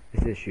see them.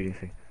 This is a shooting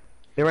thing.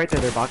 They're right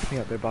there. They're boxing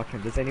up. They're boxing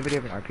up. Does anybody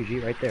have an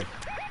RPG right there?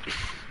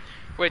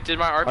 Wait, did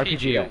my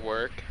RPG, RPG.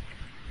 work?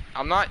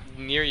 I'm not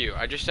near you.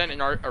 I just sent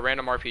a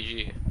random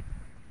RPG.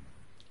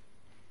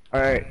 All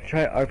right,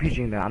 try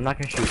RPGing them. I'm not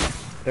gonna shoot.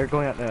 They're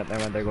going out there.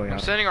 They're going I'm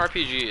out. sending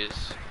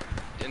RPGs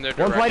in their One's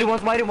direction. whited.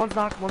 One's whited. One's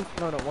knocked. One's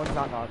one's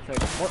not knocked.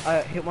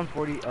 Sorry. Hit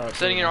 140.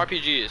 Sending in 49.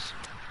 RPGs.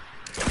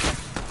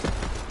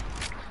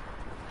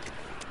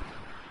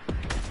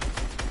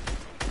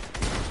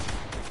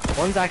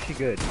 One's actually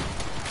good.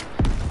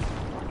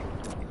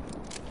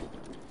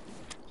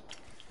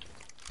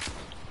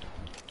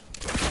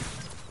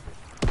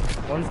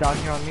 One's down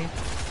here on me.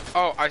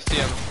 Oh, I see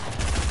him.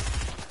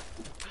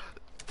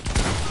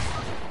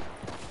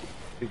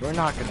 Dude, we're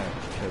not gonna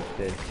choke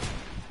this.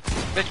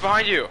 Mitch,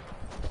 behind you.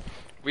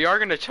 We are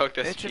gonna choke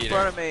this, It's in Peter.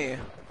 front of me.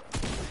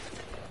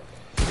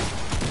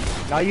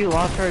 Now you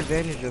lost our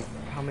advantage of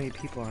how many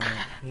people are on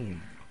our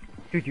team.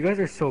 Dude, you guys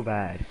are so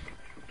bad.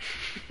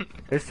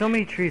 There's so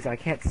many trees I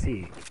can't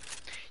see.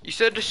 You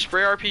said to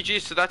spray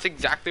RPGs, so that's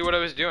exactly what I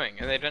was doing,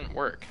 and they didn't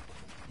work.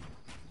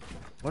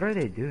 What are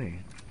they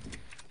doing?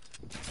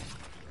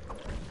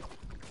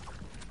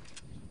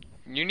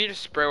 You need a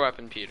spray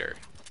weapon, Peter.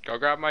 Go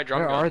grab my drum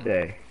Where gun. are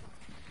they?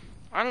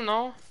 I don't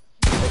know.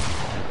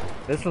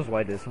 This one's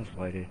whited. This one's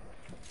whited.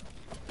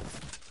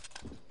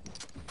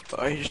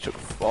 Oh, he just took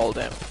fall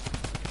damage.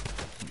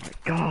 Oh my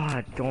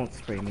god, don't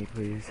spray me,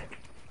 please.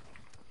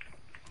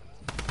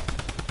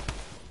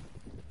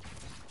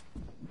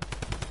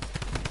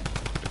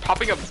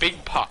 Popping a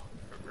big pot.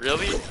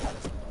 Really?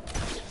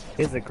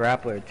 He's a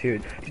grappler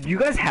too. Dude, you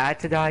guys had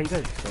to die. You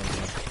guys.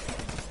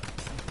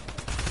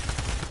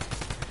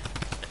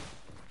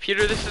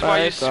 Peter, this is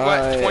why you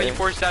sweat Bye-bye.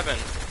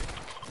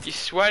 24/7. You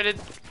sweated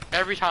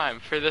every time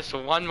for this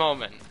one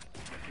moment.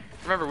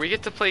 Remember, we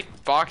get to play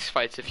box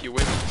fights if you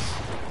win this.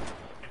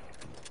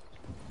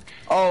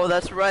 Oh,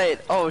 that's right.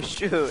 Oh,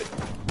 shoot.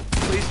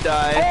 Please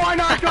die. Oh, I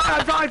knocked one.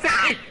 I'm so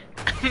insane.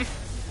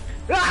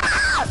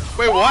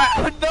 Wait,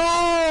 what?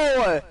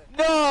 No!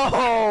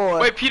 No!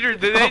 Wait, Peter,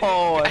 did they?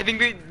 No. I think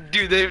they,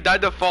 dude, they've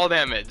died to fall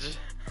damage.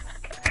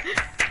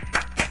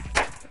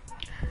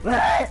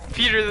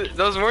 Peter,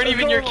 those weren't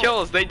even your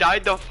kills. They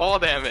died to fall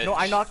damage. No,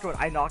 I knocked one.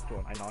 I knocked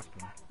one.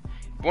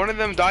 One of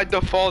them died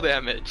to fall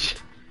damage.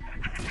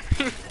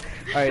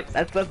 Alright,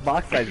 that's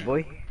box size,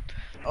 boy.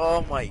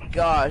 Oh my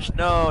gosh,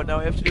 no, now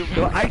we have to do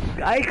No,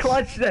 I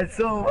clutched that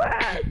so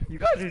bad. You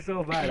guys are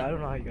so bad. I don't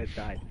know how you guys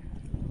died.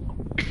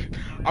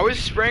 I was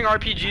spraying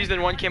RPGs,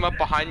 then one came up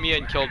behind me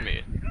and killed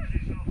me.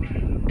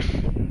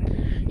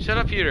 Shut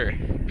up, Peter.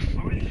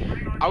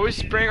 I was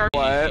spraying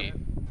RPG.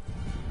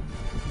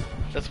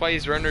 That's why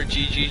he's runner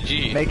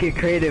GGG. Make it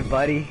creative,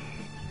 buddy.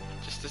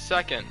 Just a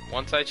second.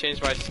 Once I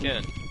change my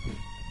skin.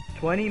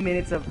 20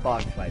 minutes of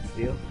box fights,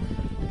 deal.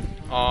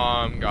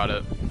 Got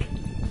it.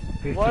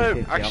 50, What?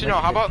 50, Actually, no.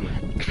 I'll How make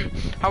about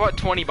 50. how about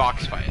 20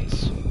 box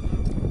fights?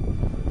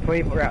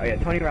 20 rounds? Yeah,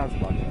 20 rounds of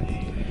box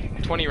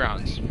fights. 20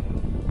 rounds.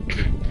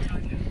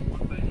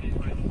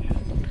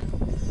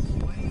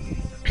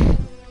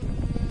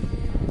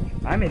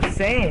 I'm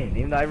insane,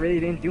 even though I really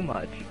didn't do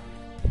much.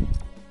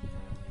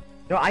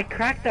 No, I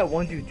cracked that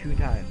one dude 2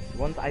 times.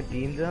 Once I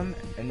beamed him,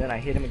 and then I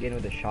hit him again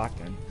with a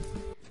shotgun.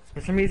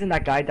 For some reason,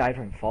 that guy died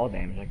from fall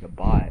damage like a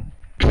bot.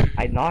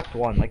 I knocked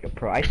one like a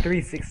pro. I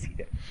 360'd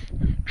it.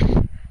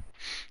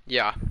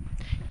 Yeah.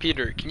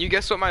 Peter, can you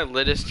guess what my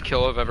littest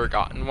kill I've ever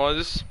gotten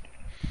was?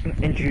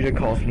 And Judah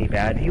calls me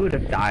bad. He would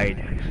have died.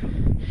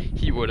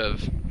 He would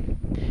have.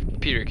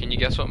 Peter, can you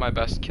guess what my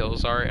best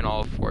kills are in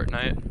all of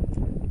Fortnite?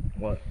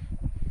 What?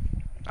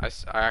 I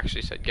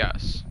actually said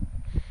guess.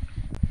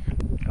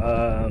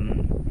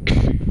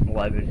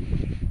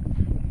 11.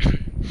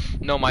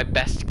 No, my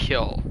best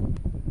kill.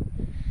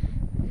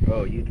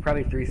 Oh, you'd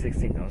probably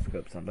 360 no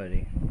scope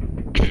somebody.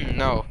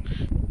 No.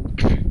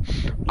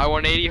 I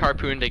 180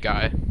 harpooned a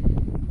guy.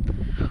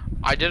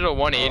 I did a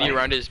 180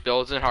 around his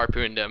builds and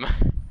harpooned him.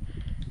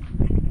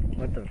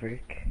 What the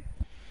freak?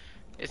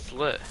 It's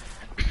lit.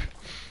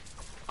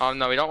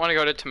 No, we don't want to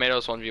go to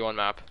Tomatoes 1v1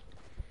 map.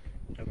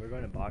 No, we're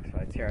going to box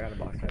fights. Here, I got a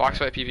box fight. Box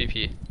fight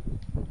PvP.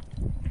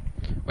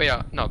 Wait,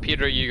 no,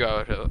 Peter, you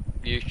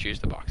choose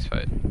the box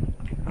fight.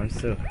 I'm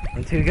too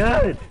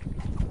good.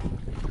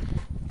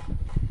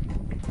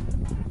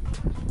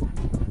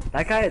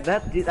 That guy,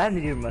 that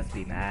dude must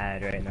be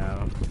mad right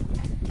now.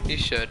 He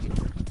should.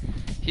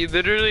 He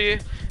literally,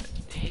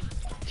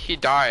 he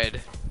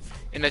died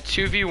in a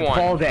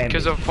 2v1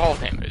 because of fall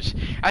damage.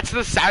 That's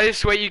the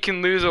saddest way you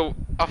can lose a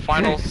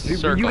final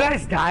circle. You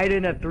guys died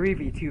in a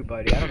 3v2,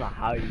 buddy. I don't know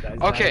how you guys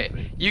Okay,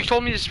 died. you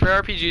told me to spray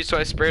RPGs, so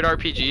I sprayed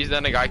RPGs,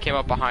 then a guy came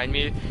up behind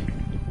me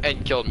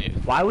and killed me.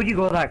 Why would you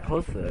go that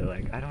close to it?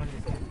 Like, I don't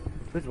understand.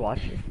 Who's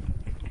watching?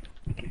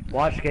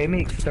 Watch, let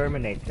me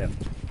exterminate them.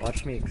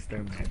 Watch me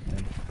exterminate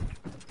them.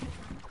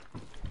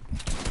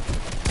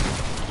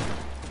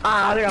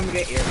 Ah, I think I'm gonna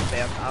get aired,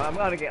 fam. I'm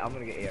gonna get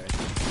aired.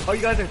 Oh,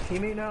 you guys are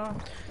teaming now?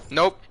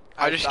 Nope,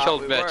 I just thought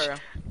killed we Mitch. were.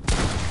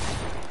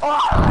 Oh!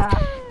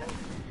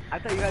 I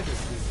thought you guys were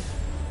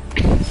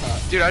teaming.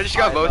 Dude, I just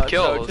got both thought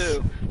kills.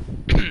 so,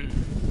 too.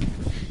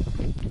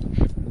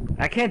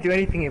 I can't do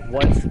anything if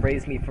one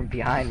sprays me from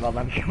behind while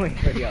I'm killing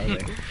for the other.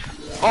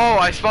 Oh,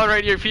 I spawned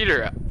right near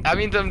Peter. That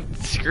means I'm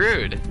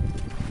screwed.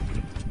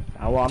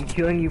 Oh, well, I'm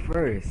killing you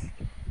first.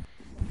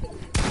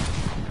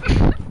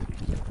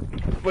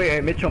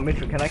 Wait, Mitchell,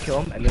 can I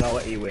kill him? And then I'll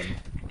let you win.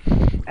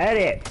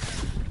 Edit!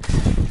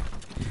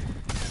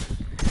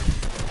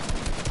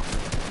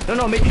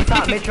 No, Mitchell,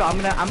 stop, Mitchell,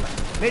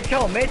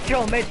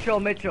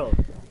 Mitchell!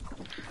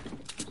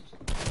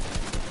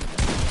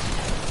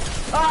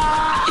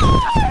 Ah!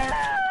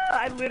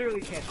 I literally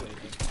can't do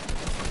anything.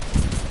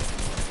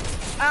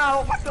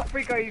 Ow, what the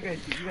freak are you guys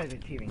doing? You guys are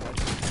teaming.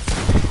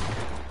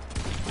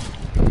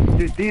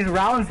 Dude, these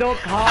rounds don't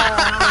count.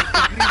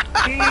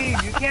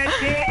 You can't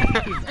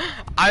team.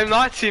 I'm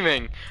not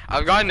teaming.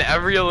 I've gotten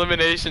every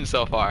elimination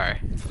so far.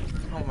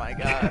 Oh my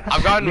god.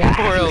 I've gotten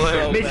more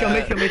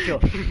eliminations. Mitchell.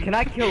 Can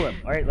I kill him?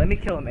 Alright, let me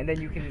kill him, and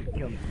then you can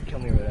kill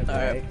me or whatever,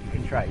 alright? You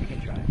can try.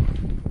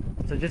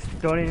 So just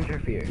don't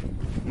interfere.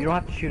 You don't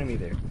have to shoot him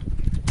either.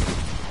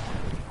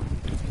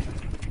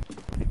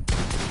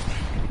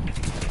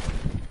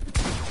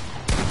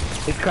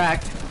 It's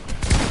cracked.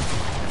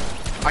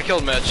 I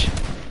killed Mitch.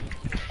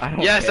 I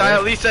don't Yes, care.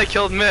 at least I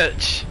killed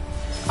Mitch.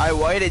 I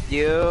whited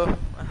you.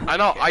 I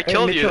know, I Hey,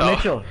 killed you though.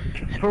 Mitchell,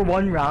 for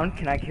 1 round,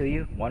 can I kill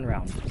you? 1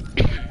 round.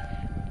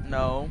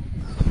 No.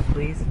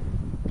 Please?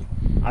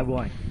 I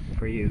won.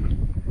 For you.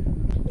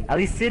 At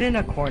least sit in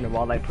a corner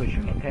while I push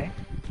him, okay?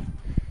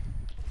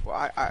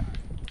 Well, I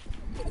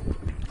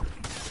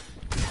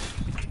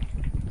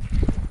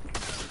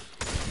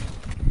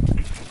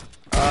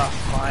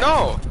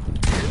No!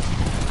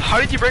 How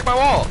did you break my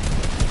wall?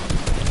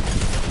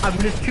 I'm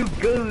just too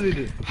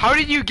good. How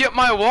did you get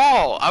my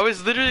wall? I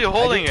was literally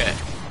holding it.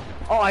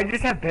 Oh, I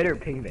just have better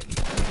ping than you.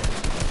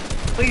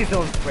 Please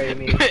don't spray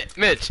me.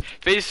 Mitch,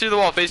 phase through the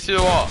wall, phase through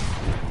the wall.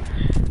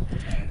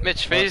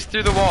 Mitch, phase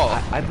through the wall.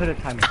 I put a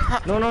timer.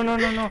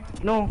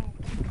 No.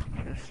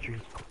 That's true.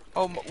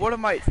 Oh, what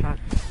am I?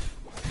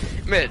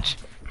 Mitch,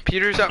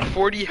 Peter's at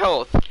 40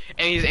 health,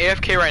 and he's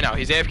AFK right now.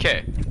 He's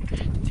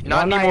AFK.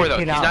 Not I'm anymore not though. AFK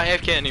He's now. not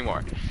AFK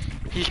anymore.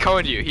 He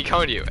coned you. He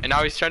coned you, and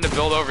now he's trying to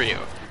build over you.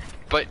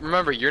 But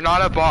remember, you're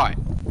not a bot.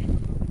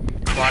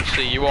 Well,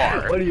 actually, you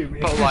are. What do you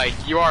mean? But like,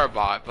 you are a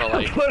bot. But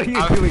like, What are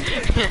you doing?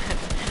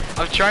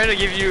 I'm trying to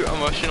give you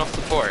emotional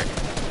support.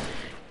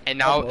 And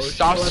now,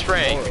 stop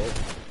spraying.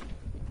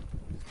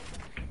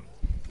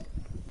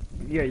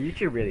 Yeah, you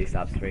should really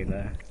stop spraying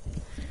that.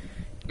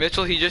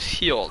 Mitchell, he just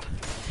healed.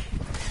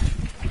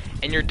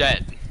 And you're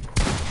dead.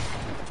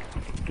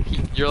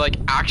 You're like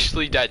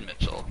actually dead,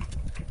 Mitchell.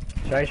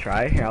 Should I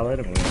try? Here, I'll let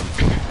him win.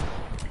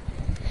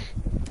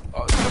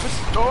 Oh, it's a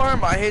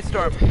storm. I hate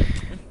storm.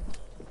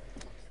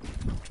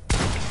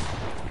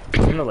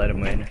 I'm gonna let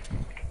him win.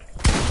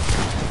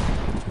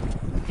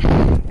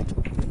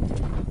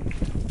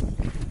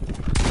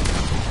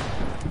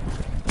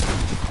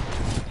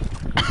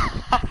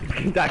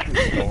 That's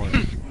a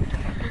storm.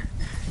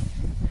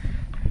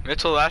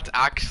 Mitchell, that's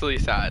actually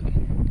sad.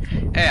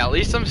 Hey, at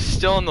least I'm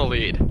still in the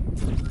lead.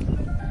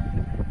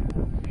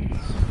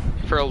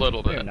 For a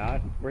little We're bit.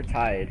 not. We're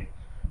tied.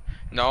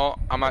 No,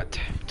 I'm at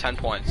 10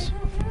 points.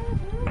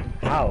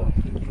 How?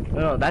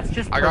 No, that's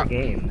just I per got-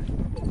 game.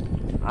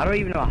 I don't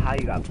even know how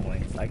you got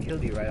points. I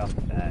killed you right off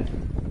the bat.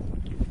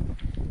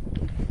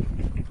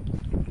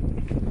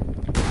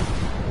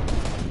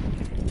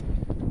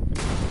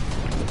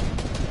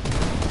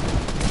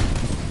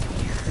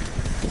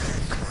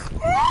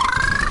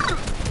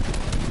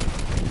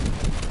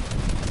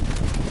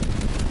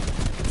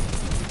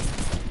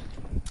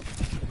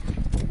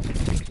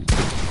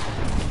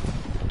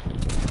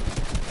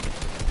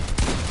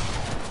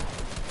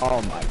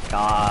 Oh my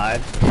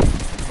god.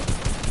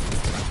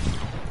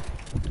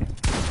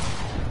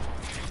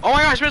 Oh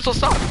my gosh, Mitchell,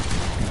 stop!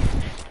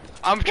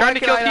 I'm trying to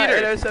kill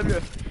Peter.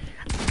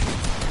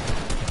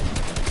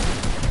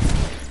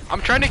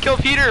 I'm trying to kill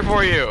Peter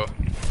for you.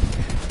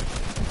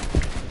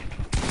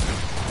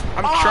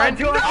 I'm trying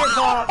to.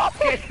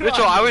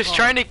 Mitchell, I was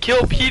trying to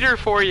kill Peter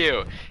for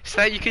you so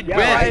that you could Yeah,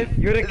 win. right.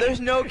 You're the- There's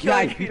no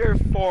killing Yeah, Peter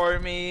for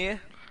me.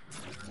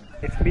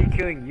 It's me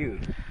killing you.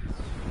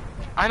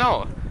 I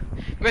know.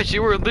 Mitch,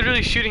 you were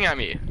literally shooting at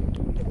me.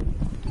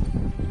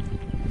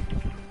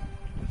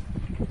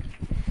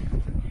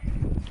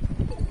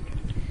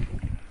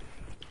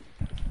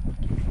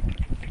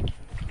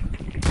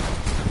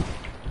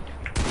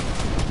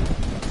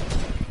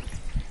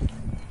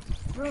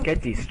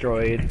 Get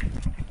destroyed.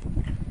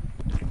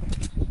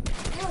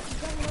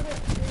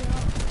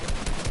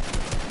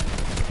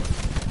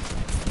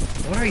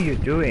 What are you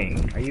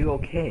doing? Are you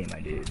okay, my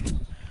dude?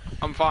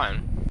 I'm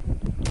fine.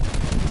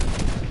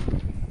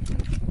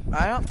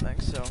 I don't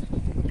think so.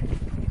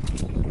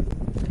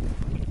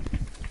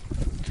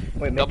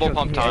 Wait, Double Mitchell,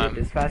 pump can you edit time.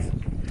 this fast?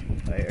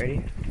 Wait,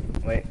 ready?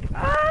 Wait.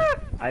 Ah!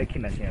 I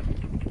keep messing up.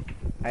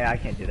 I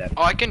can't do that.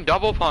 Oh, I can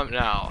double pump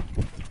now.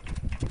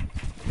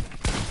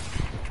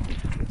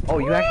 Oh,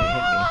 you actually hit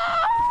me.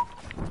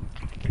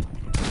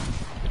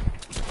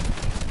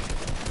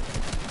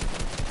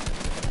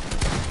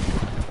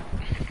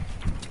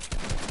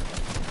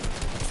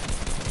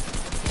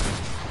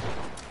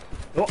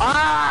 Oh,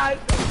 ah!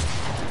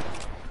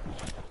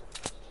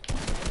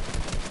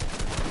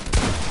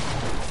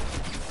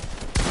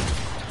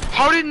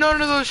 How did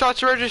none of those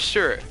shots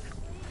register?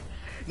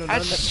 No,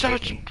 That's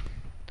such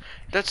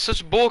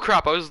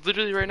bullcrap. I was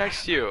literally right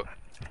next to you.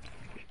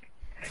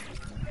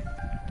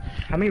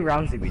 How many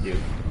rounds did we do?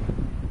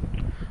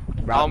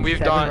 We've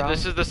 7 done. rounds?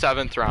 This is the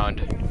 7th round.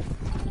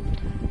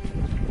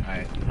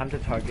 Alright, time to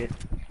target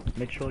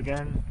Mitchell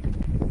again.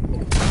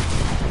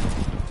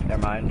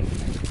 Never mind.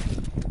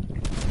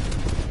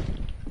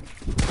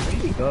 Where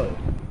did he go?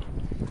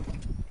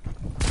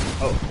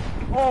 Oh.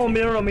 Oh,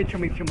 no, Mitchell,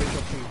 please.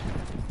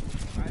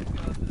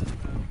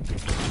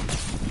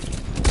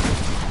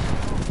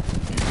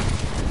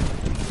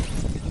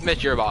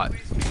 Mitch, you're a bot.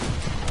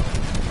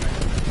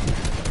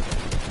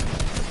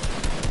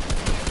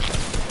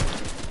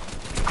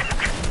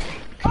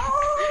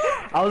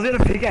 I was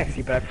gonna pickaxe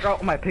you, but I forgot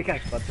what my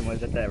pickaxe button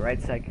was at that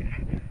right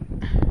second.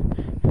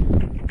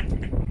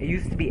 It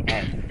used to be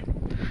F.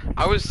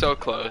 I was so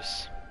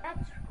close.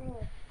 That's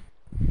cool.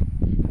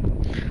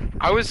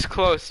 I was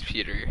close,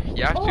 Peter.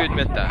 You have to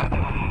admit that.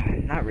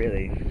 Not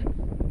really.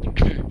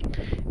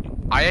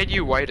 I had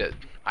you whited,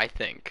 I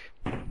think.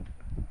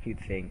 You'd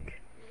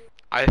think.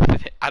 I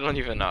don't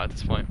even know at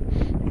this point.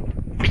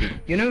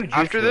 You know who Juice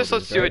After this, WRLD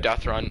let's is, do a right?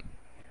 death run.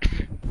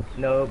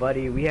 No,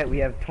 buddy, we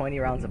have 20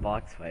 rounds of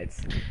box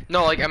fights.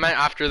 No, like I meant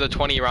after the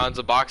 20 rounds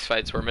of box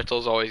fights where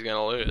Mitchell's always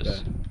gonna lose. Yeah.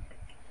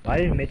 Why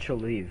did Mitchell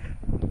leave?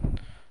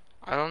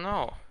 I don't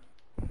know.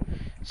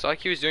 It's like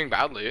he was doing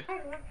badly. I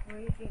love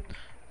raging.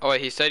 Oh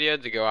wait, he said he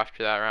had to go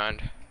after that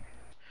round.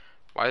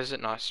 Why is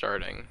it not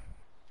starting?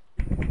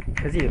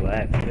 Cause he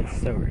left. It's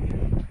so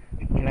urgent.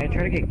 Can I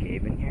try to get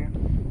Gabe in here?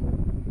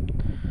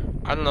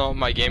 I don't know,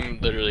 my game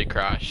literally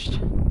crashed.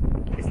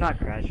 It's not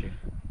crashing.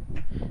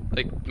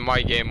 Like,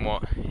 my game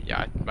won't...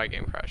 Yeah, my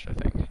game crashed, I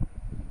think.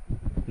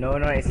 No,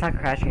 it's not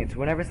crashing. It's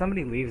whenever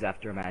somebody leaves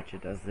after a match,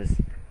 it does this.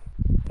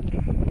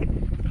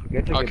 You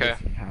have to Okay. get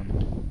this in time.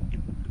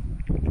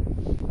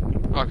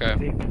 Okay.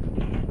 See?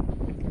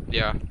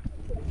 Yeah.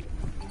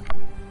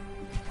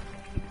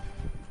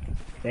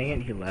 Dang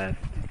it, he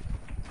left.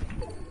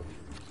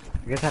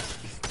 I guess I have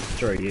to just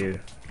destroy you.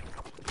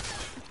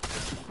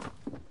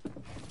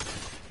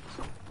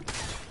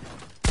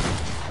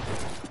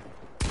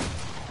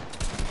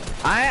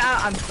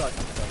 I'm stuck.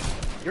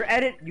 Your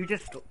edit, I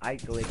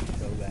glitched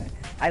so bad.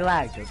 I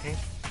lagged, okay?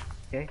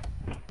 Okay?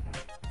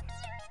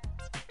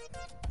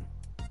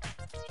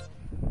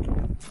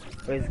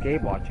 Wait, is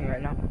Gabe watching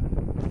right now?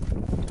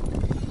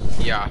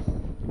 Yeah.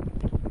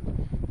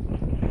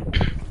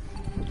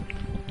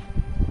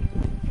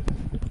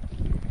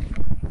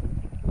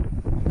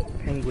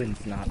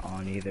 Penguin's not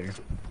on either.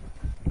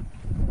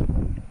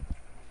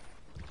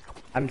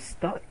 I'm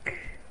stuck.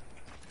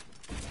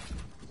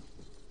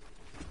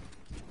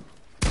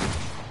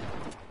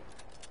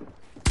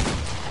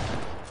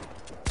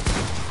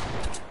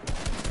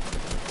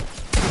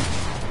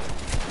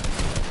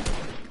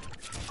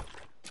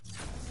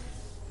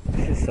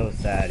 This is so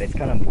sad. It's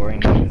kind of boring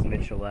because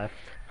Mitchell left.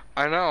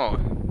 I know.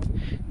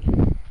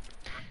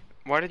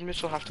 Why did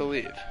Mitchell have to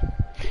leave?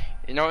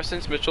 You know what,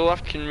 since Mitchell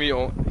left, can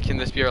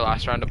this be our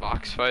last round of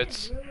box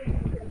fights?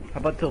 How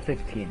about till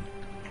 15?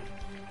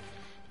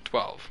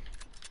 12.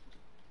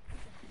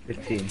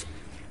 15.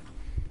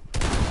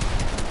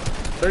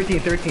 13.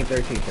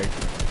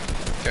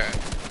 Okay.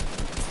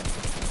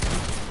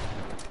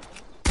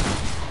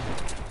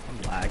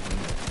 I'm lagging.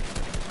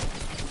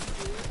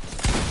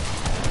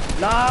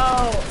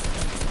 No!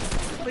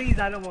 Please,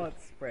 I don't want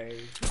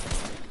spray.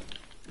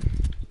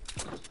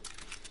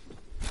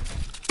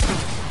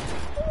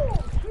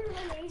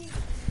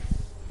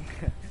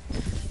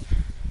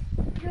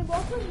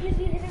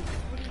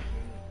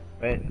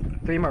 Wait,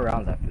 3 more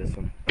rounds after this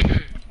one.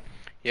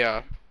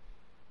 Yeah.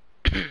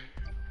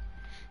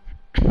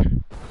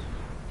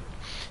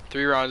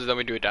 3 rounds, then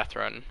we do a death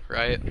run,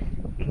 right?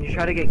 Can you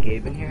try to get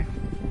Gabe in here?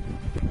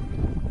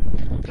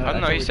 No, I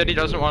don't know, he said he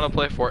doesn't want to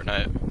play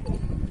Fortnite.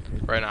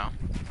 Right now.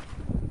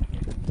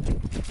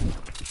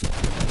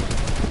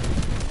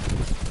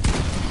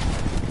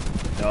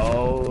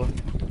 No.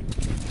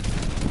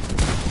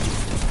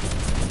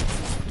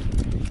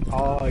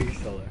 Oh, you're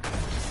still there.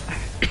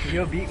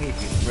 You'll beat me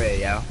if you spray,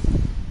 yeah?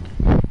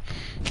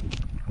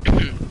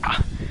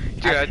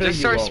 Dude, I Actually, just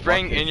you start won't.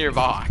 spraying Watch in your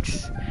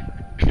box.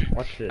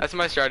 Watch this. That's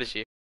my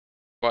strategy.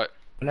 What?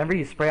 Whenever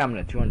you spray, I'm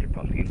gonna 200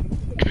 pump you.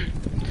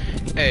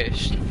 Hey,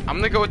 I'm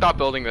gonna go without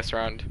building this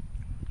round.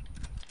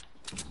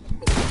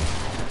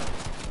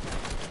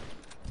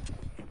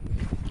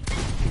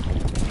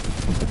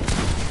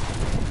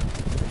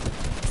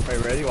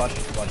 Alright, ready? Watch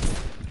this, watch this.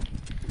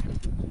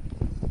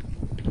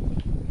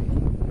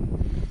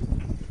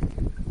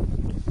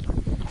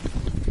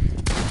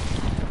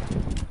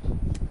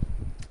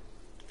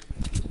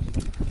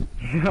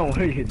 What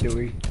are you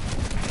doing?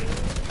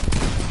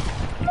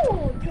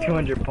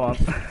 200 pump.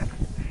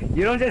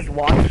 You don't just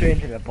walk straight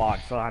into the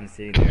box while I'm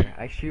sitting there.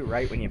 I shoot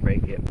right when you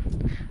break it.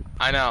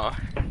 I know.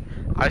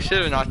 I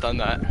should have not done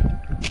that.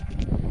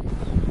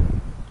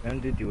 You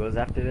wanna do duos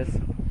after this?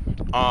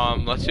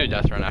 Let's do a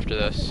death run after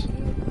this.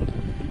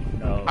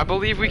 No. I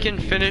believe we can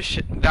finish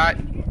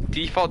that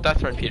default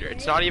death run, Peter.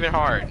 It's not even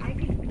hard.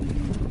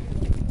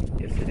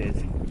 Yes, it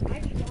is.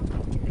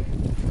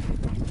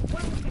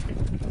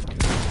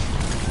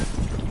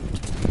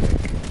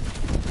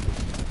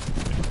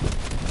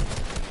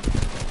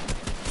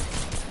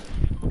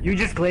 You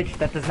just glitched.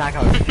 That does not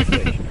count. You just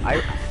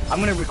glitched. I'm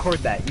gonna record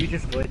that. You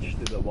just glitched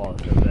through the wall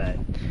so that.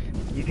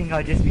 You think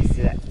I'd just be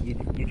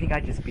you think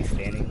I'd just be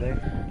standing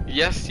there?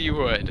 Yes, you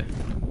would.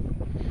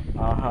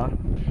 Uh-huh.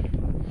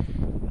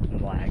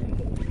 Lag.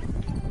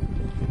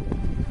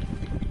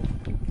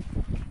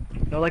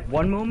 No, like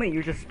one moment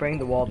you're just spraying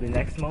the wall, the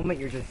next moment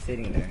you're just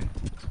sitting there.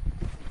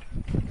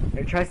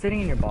 Here, try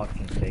sitting in your box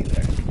and staying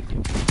there.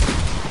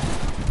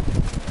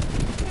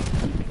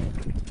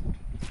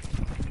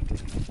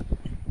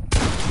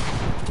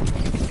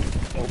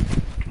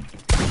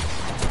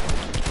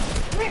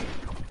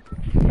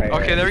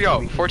 Okay, there we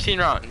go. 14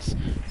 rounds.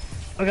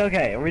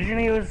 Okay.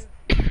 Originally it was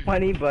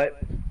 20, but,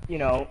 you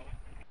know,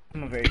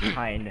 I'm a very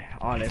kind,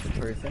 honest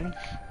person.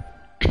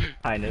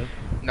 Kind of.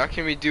 Now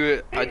can we do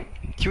it?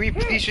 Can we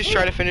please just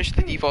try to finish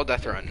the default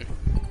death run?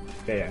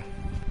 Yeah.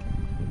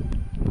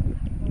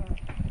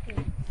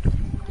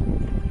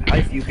 At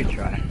least you could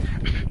try.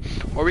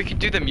 Or we could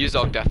do the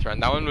Muzog death run.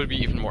 That one would be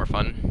even more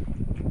fun.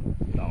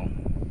 No.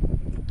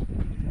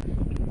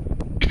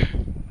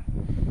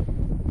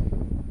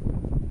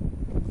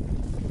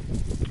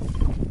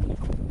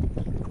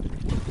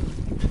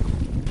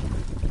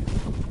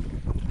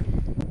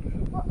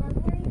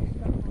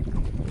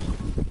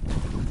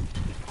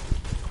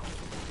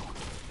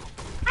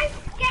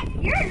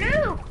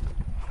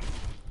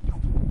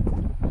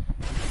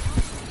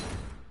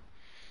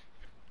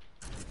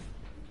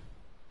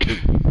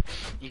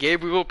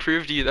 Gabe, we will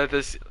prove to you that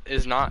this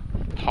is not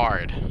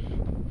hard.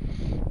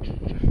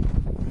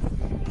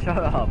 Shut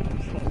up,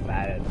 I'm so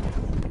bad at this.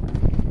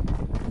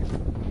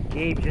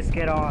 Gabe, just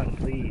get on,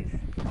 please.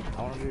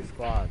 I wanna do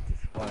squads,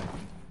 it's fun.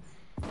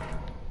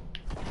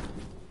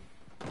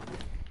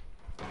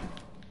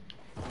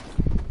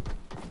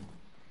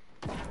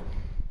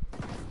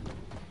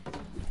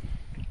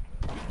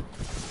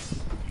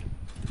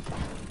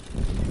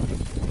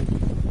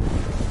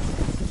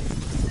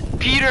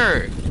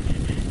 Peter!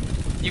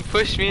 You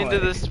pushed me into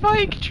the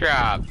spike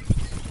trap!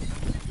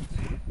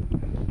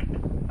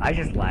 I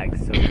just lagged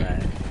so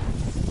bad.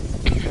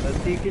 Let's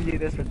see if you can do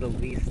this with the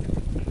least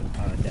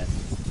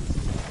deaths.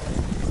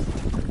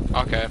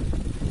 Okay.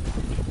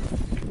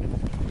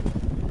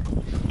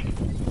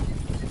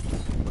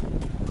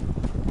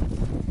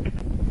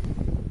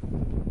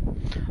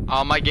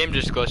 My game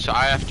just glitched, so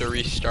I have to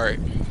restart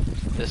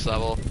this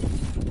level.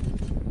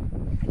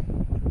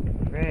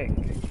 Frick.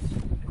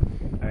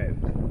 Alright.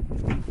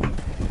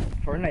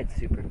 Fortnite's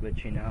super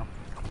glitchy now.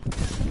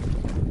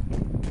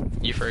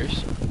 You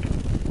first.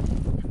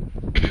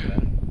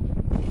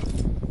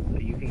 So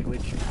you can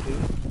glitch too?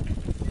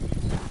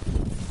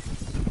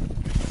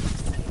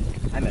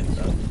 I messed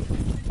up.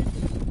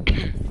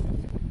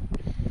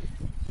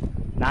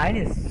 9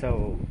 is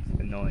so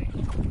annoying.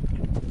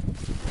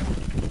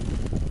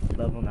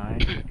 Level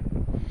 9.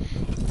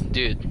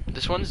 Dude,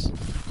 this one's...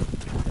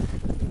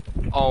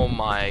 Oh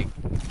my...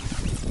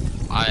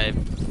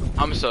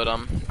 I'm so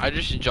dumb. I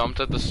just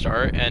jumped at the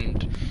start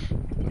and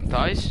the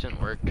ice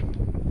didn't work.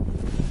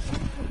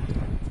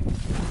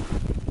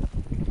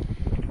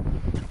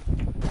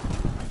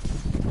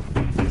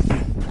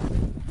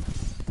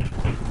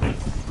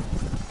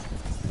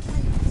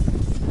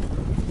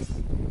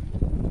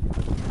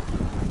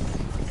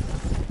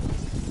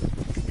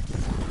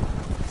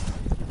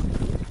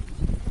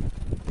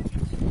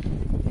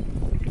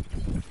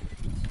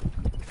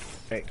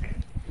 Frick.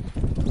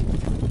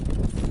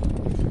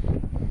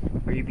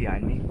 Are you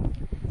behind me?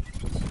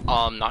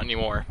 Not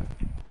anymore.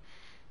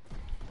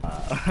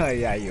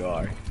 Yeah, you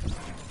are.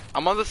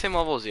 I'm on the same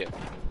level as you.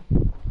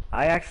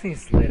 I actually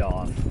slid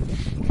off.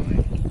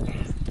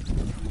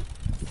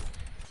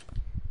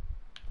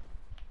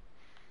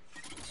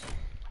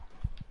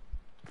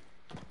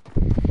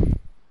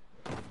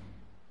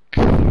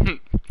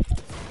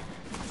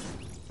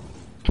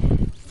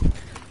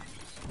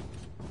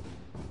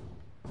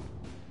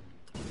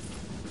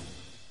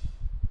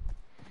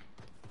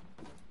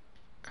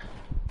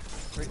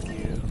 Frick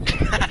you.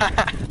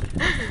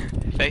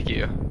 Thank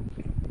you.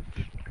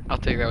 I'll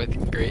take that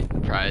with great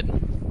pride.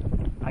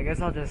 I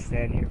guess I'll just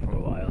stand here for a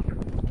while.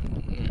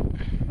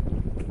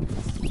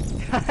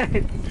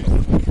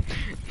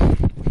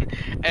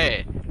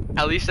 Hey,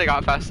 at least I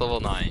got past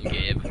level 9,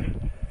 Gabe.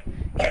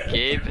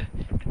 Gabe,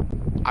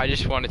 I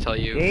just want to tell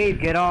you. Gabe,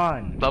 get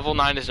on! Level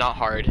 9 is not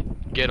hard.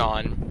 Get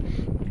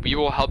on. We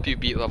will help you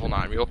beat level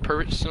 9. We will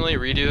personally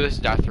redo this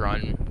death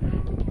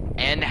run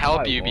and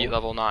help you beat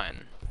level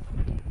 9.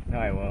 No,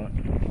 I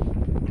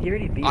won't. He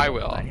already beat I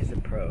level will. 9. He's a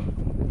pro.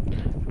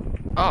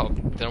 Oh,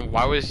 then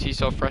why was he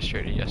so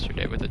frustrated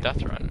yesterday with the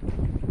death run?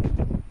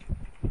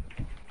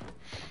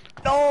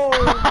 No!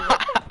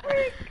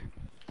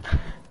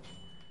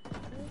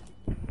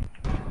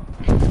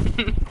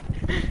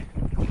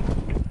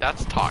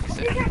 That's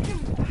toxic.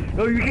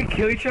 No, you can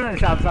kill each other.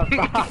 Stop, stop,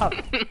 stop!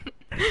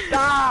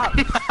 Stop!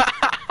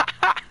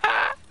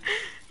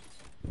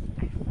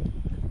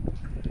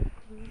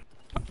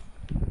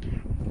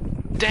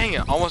 Dang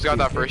it, almost got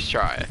that first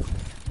try.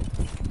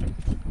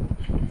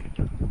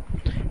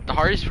 The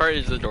hardest part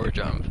is the door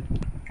jump.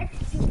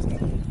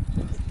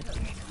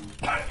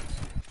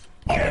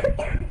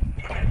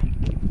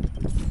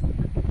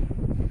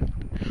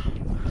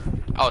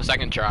 Oh,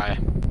 second try.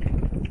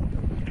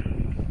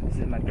 Is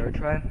it my third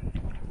try?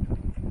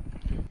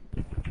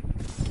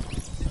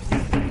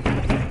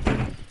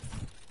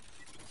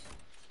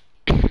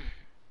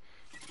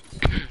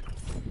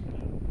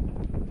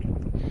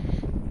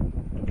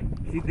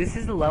 See, this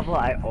is the level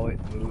I always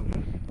move.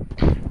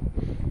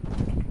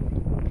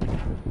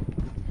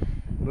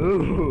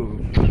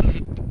 Move!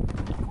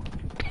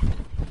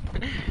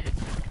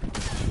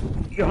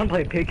 You wanna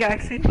play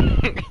pickaxing?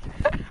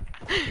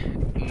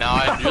 No,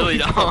 I really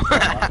don't.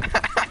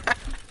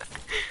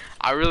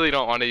 I really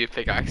don't want to do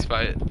pickaxe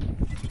fight,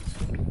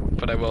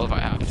 but I will if I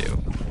have to.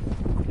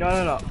 No,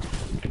 no, no.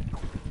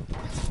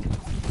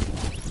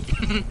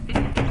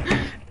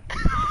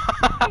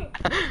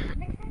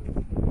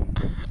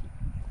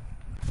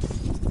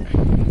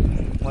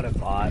 What a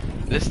bot.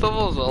 This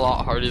level is a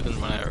lot harder than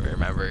what I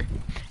remember.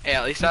 Hey,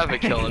 at least I have a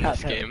kill in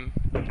this game.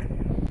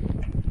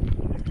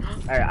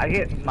 Alright, I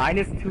get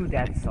 -2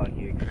 deaths on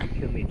you. You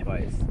killed me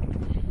twice.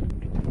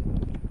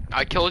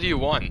 I killed you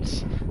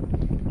once.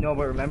 No,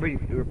 but remember you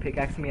were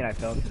pickaxing me and I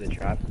fell into the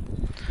trap?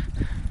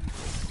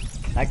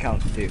 That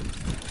counts too.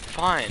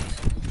 Fine.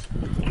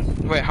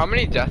 Wait, how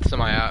many deaths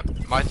am I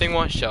at? My thing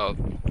won't show.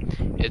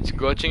 It's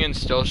glitching and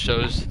still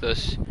shows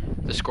this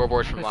the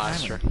scoreboard from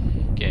last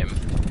game.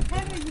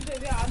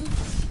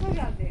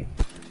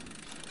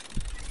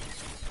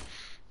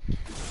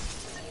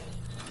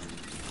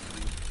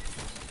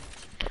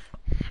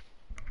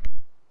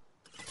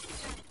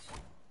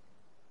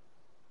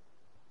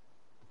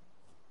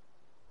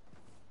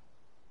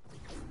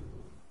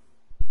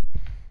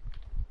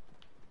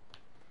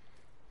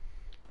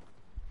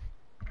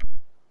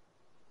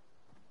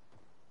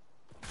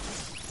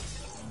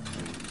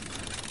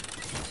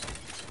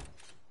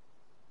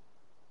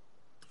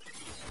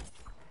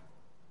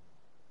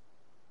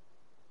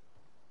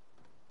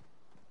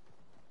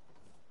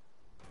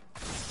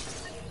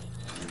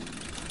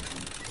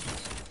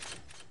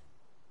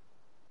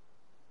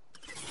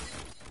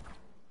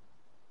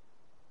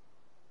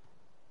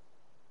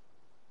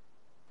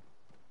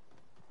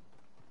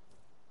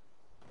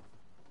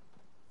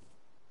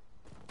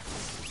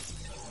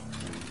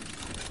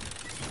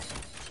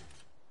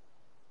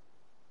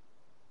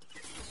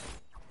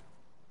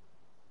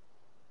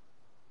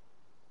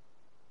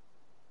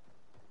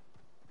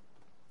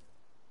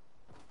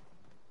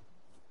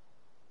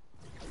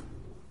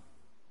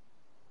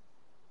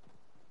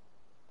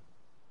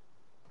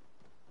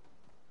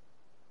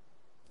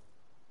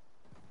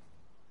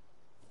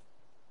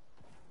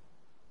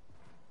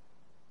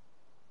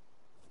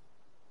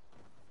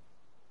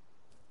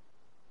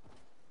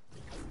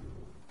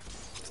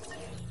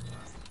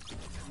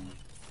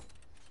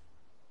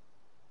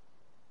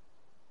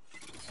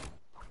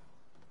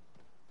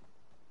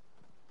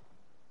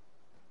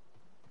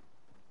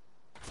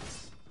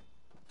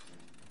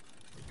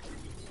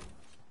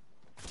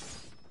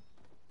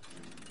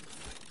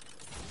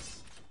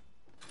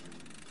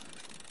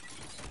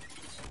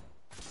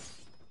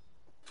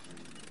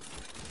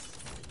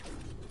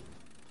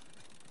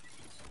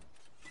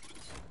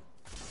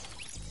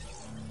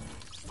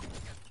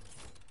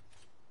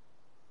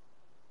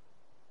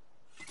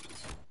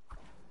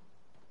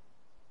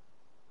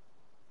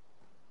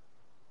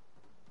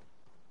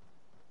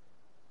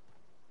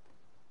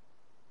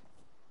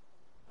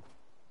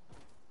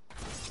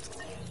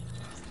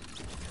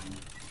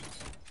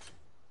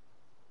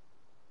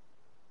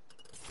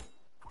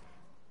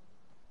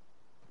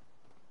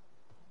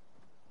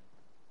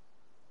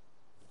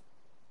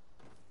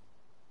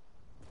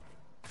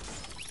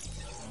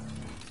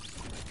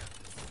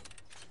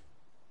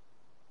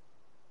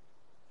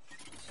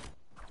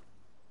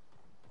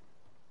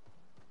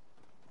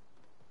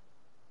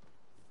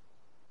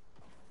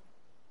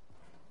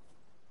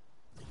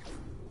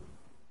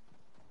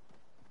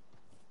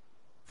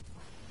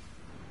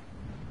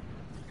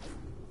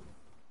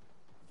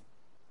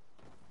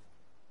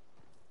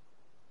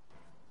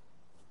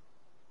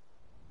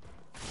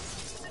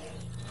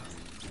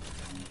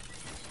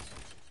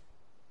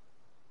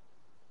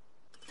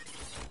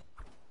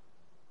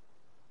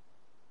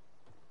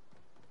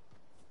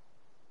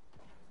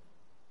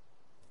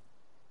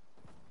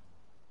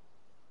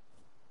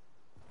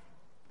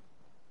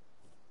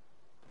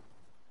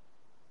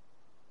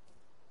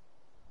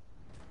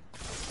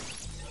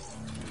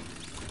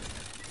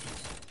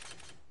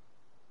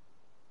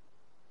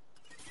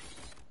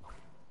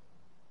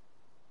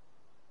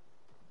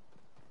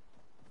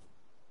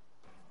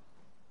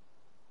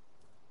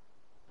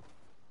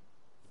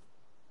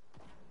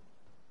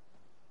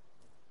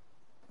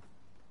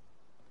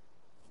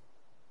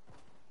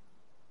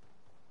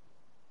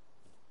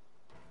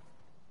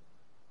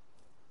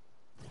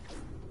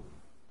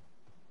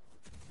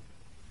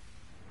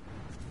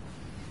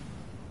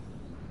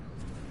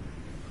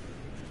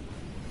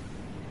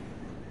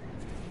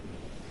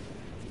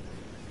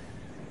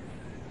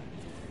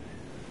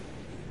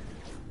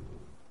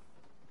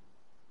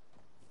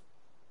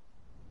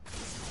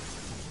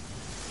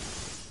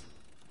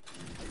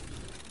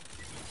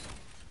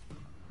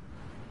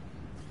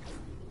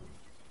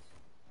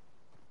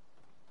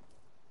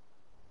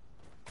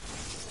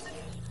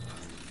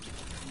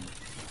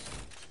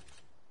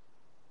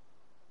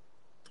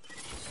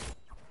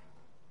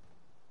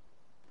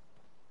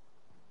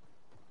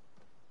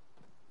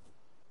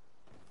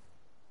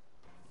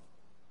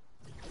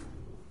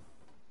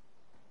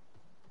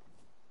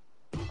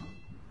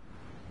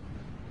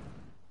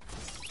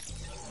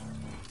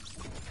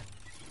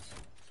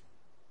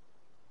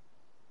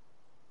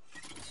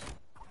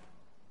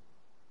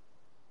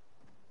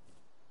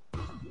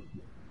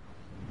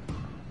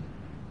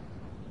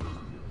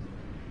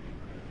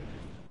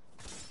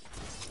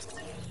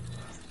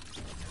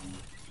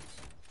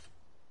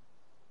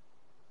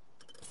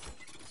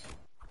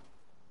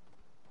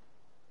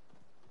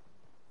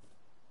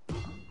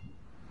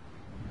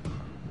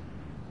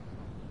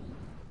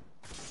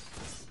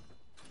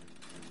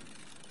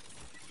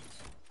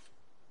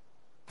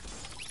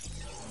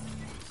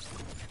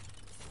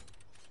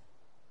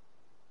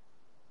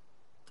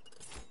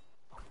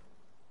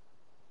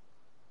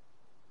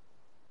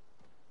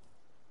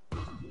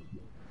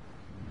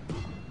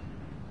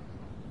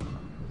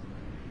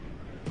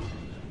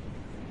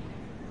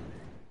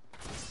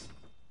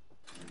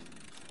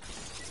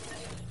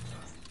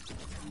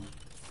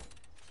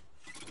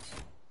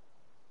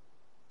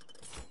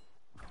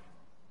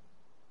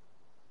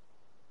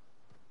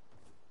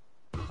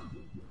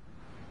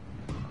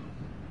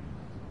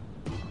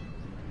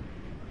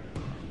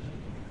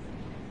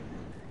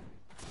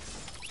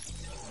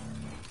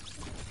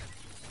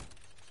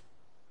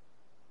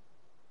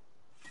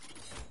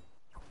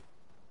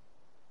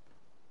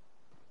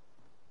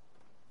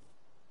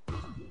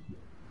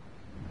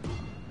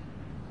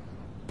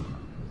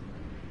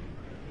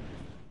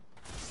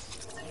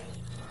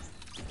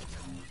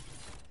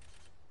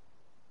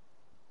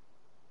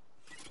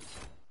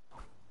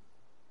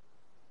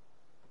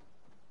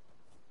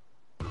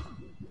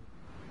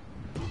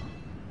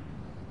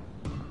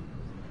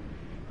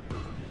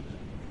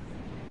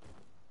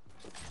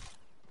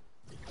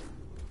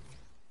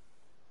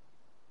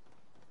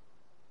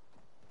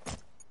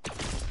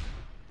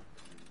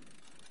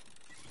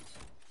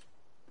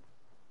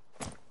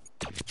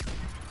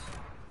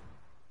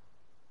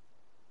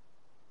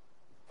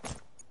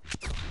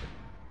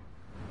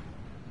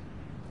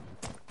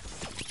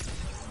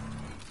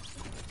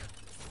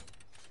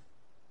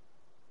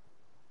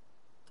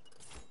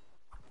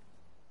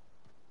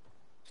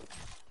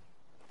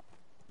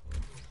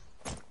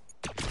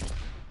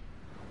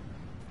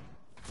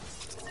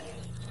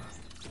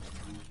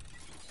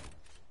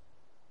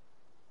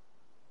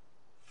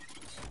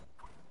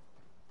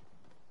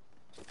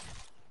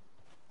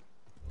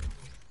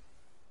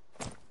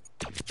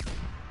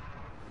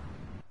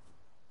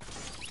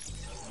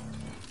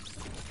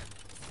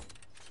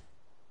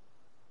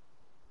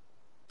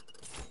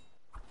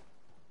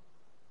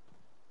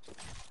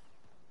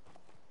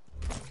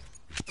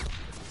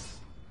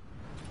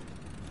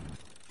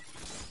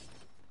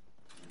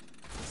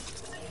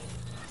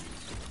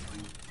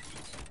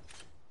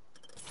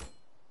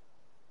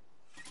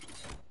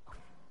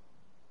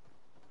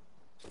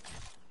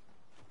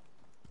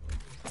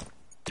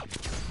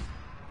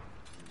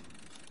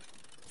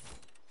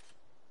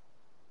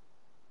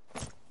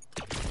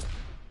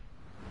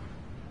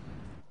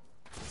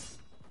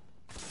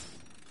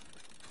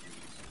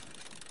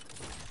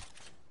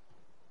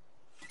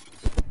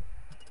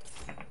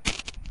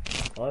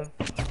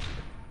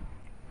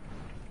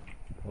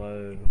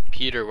 Whoa.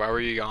 Peter, why were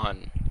you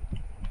gone?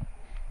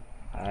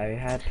 I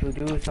had to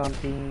do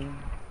something.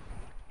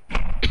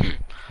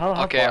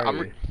 How Okay, far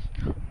are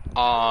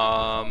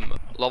you?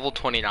 level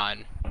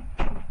 29.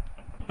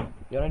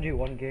 You wanna do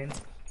one game?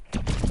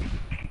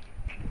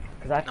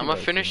 Cause I have to I'm gonna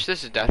go finish soon.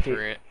 this death run.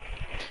 I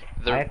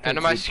The have to end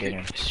of my eat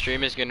dinner.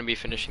 stream is gonna be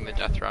finishing the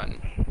death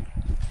run.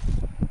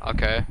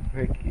 Okay.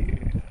 Ricky.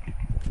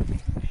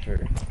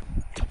 Sure.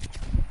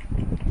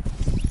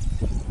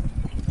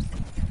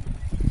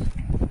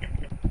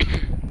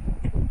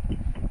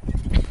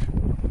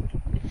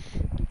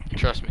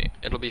 Trust me,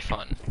 it'll be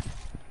fun.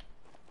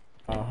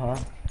 Uh-huh.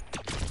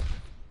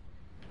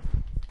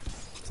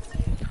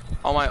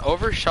 Oh, I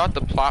overshot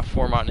the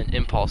platform on an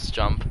impulse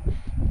jump.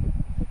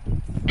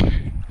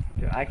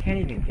 Dude, I can't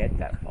even get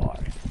that far.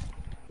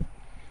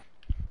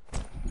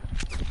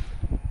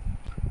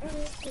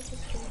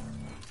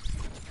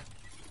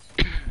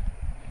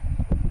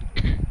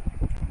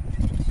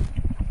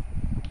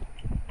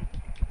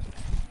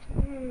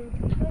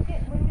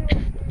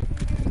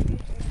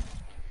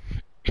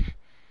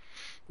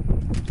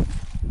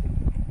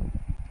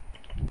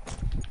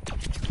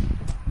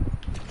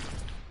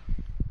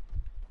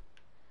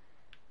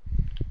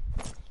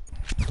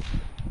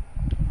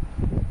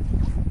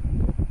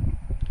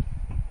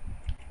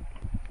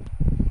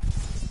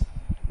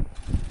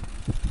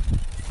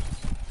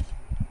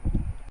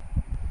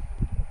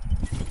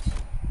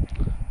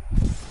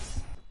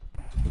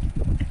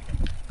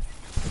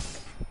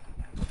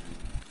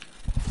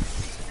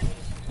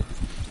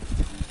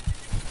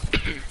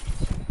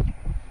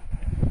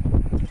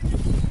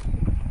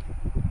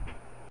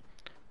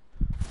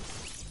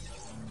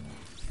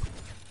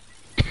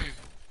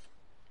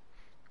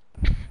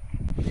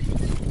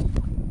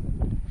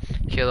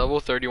 Okay, level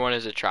 31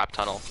 is a trap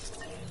tunnel.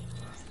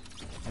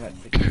 I'm at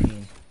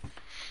 16.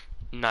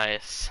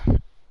 Nice.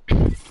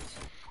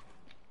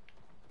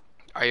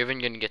 Are you even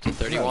gonna get to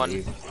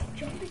 31?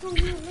 Jumping on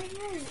your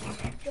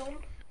land.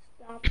 Jump.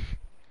 Stop.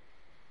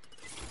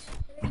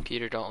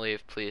 Peter, don't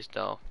leave, please,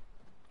 no.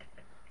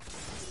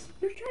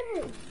 You're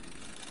trying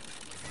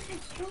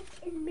to jump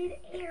in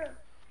mid-air.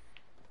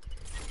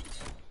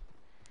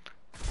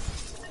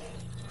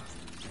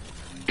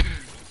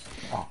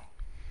 Oh.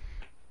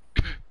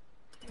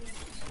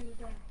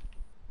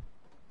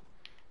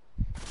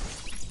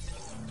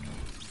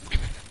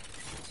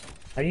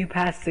 How do you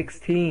pass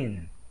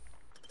 16?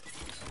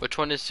 Which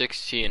one is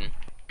 16?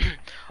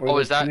 Or Oh,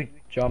 the is that? two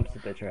jumps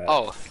at the trap?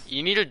 Oh,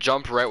 you need to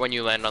jump right when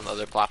you land on the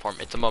other platform.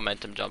 It's a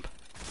momentum jump.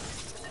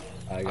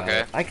 I got okay.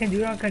 it. I can do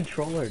it on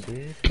controller,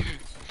 dude.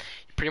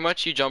 Pretty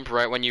much you jump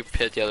right when you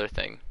hit the other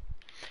thing.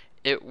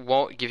 It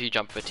won't give you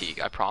jump fatigue,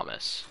 I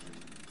promise.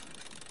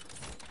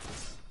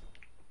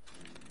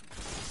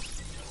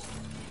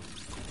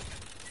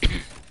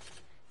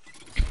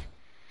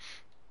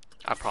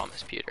 I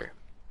promise, Peter.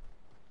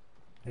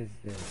 What is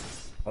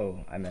this? Oh,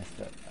 I messed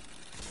up.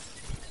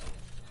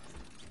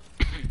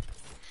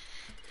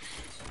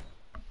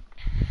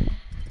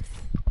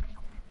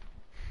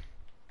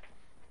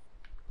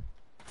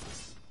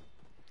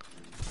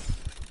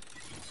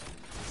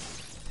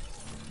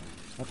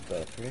 What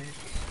the frick?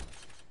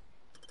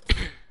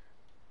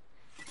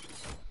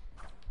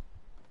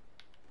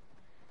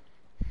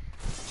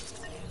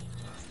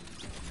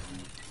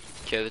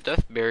 Okay, the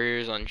death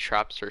barriers on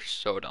traps are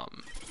so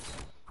dumb.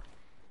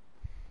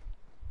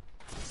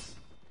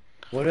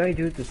 What do I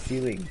do with the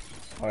ceiling?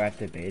 Or I have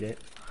to bait it?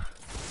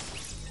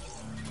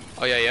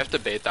 Oh yeah, you have to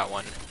bait that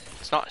one.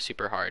 It's not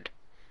super hard.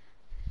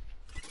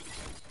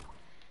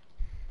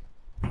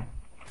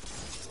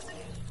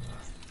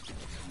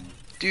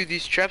 Dude,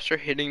 these traps are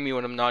hitting me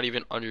when I'm not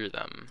even under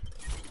them.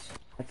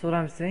 That's what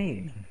I'm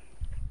saying.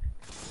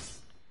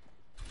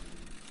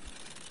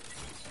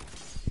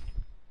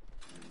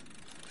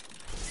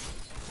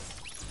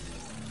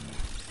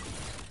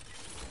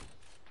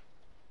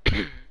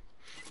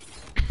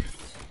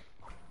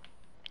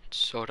 It's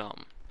so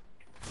dumb.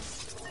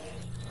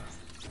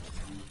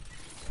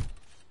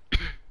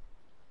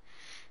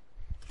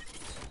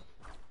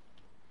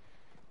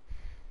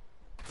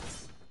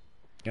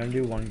 You wanna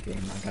do one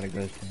game? I gotta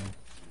go soon.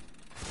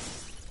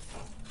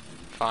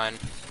 Fine.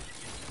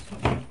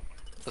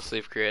 Let's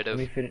leave creative.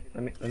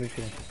 Let me finish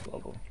this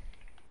level.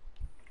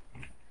 I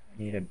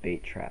need to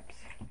bait traps.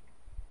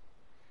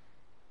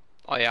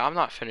 Oh yeah, I'm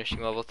not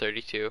finishing level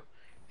 32.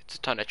 It's a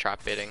ton of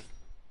trap baiting.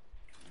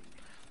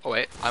 Oh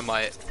wait, I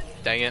might.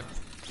 Dang it.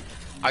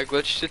 I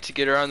glitched it to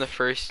get around the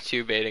first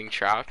two baiting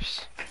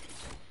traps.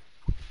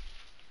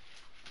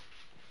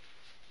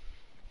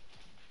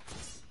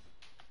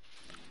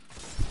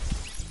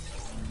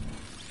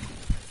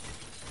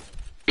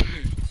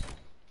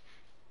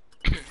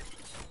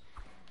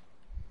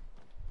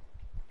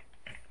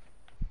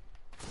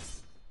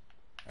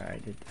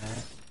 Alright, did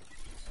that.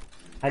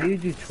 How do you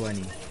do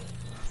 20?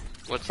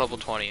 What's level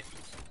 20?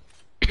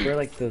 Where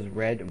like those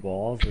red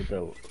walls with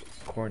the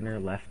corner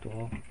left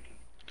wall?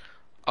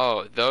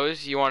 Oh,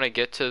 those you want to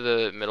get to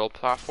the middle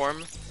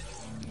platform,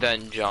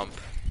 then jump.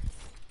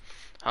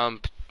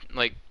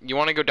 Like you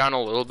want to go down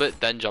a little bit,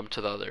 then jump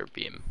to the other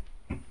beam.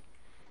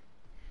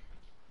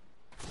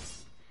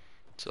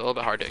 It's a little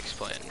bit hard to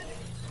explain.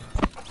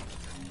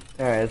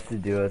 Alright, let's do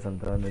duos. I'm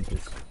done with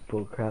this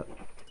bull crap.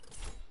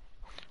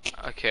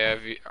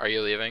 Okay, are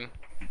you leaving?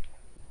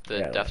 The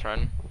Yeah, death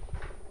run?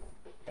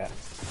 Yeah.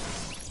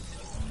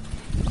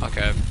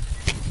 Okay.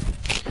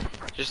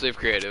 Just leave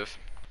creative.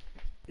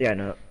 Yeah,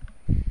 no.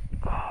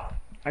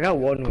 I got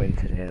 1 win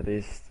today at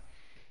least.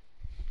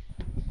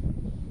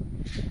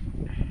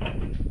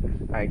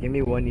 Alright, give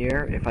me 1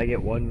 year. If I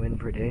get 1 win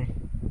per day,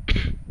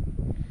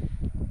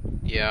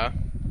 Yeah.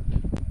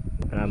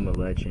 then I'm a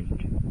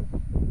legend.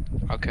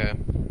 Okay.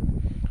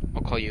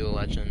 I'll call you a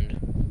legend.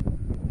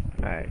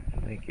 Alright,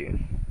 thank you.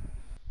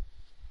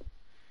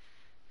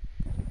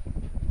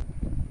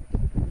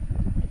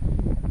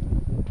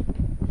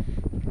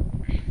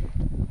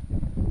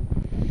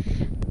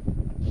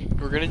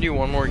 We're gonna do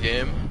one more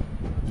game.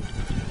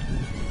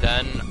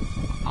 Then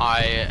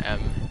I am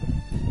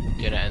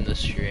gonna end the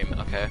stream,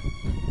 okay?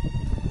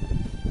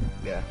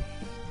 Yeah.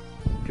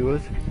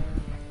 Duos?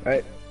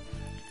 Alright.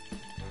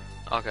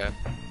 Okay.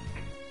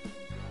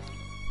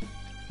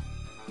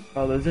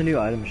 Oh, there's a new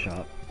item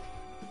shop.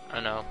 I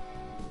know.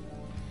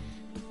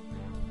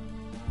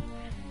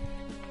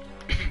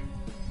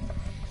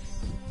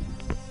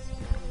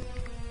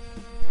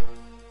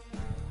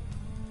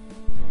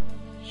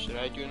 Should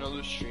I do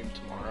another stream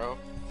tomorrow?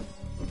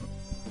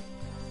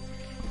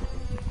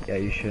 Yeah,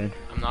 you should.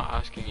 I'm not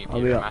asking you, I'll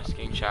Peter, be I'm up.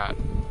 asking chat.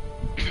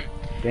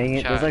 Dang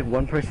it, Chat. there's like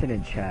 1 person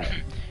in chat.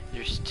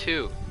 There's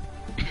 2.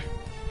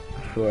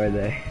 Who are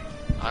they?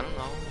 I don't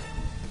know.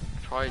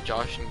 Probably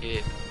Josh and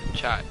Gabe.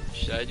 Chat,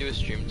 should I do a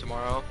stream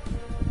tomorrow?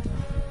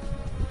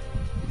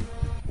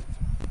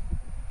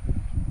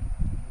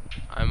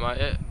 I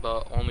might,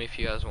 but only if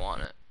you guys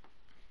want it.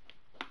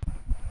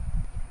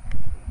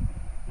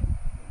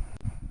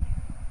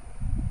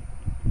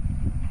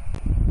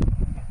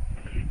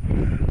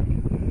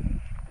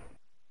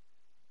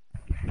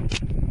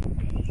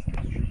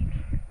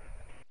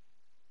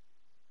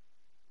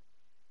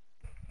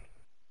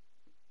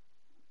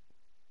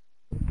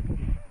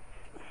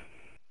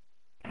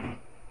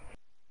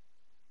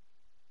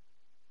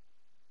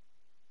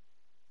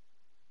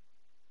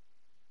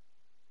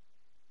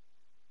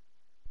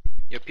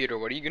 Yo, Peter,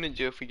 what are you gonna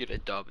do if we get a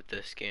dub at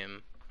this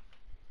game?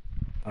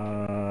 I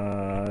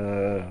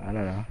don't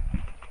know.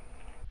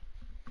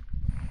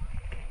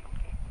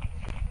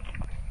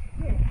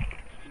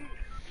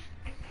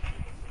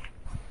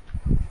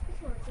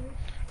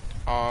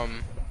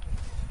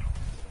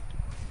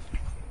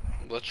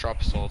 Let's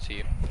drop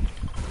salty.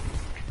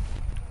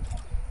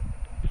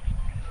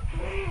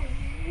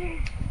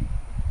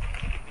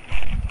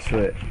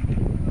 Sweet.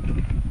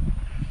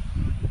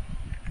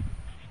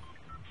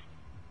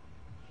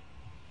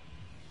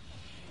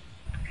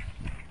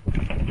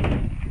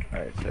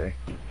 Alright, sorry.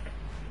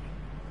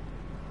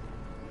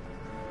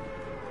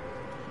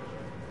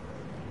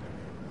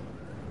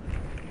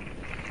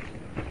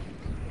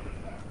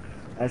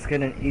 Let's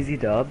get an easy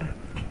dub.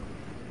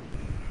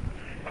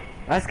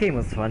 Last game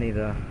was funny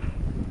though.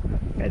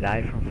 I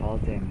died from fall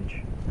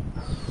damage.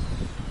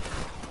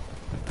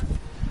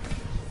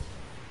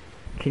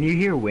 Can you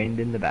hear wind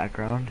in the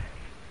background?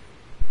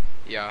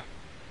 Yeah.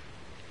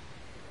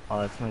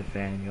 Oh, that's my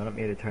fan. You want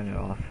me to turn it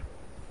off?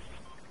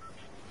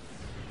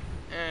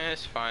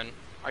 It's fine.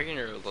 I can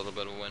hear a little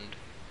bit of wind.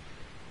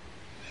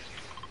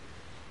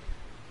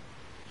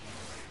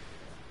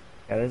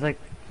 Yeah, there's like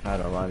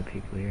not a lot of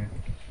people here.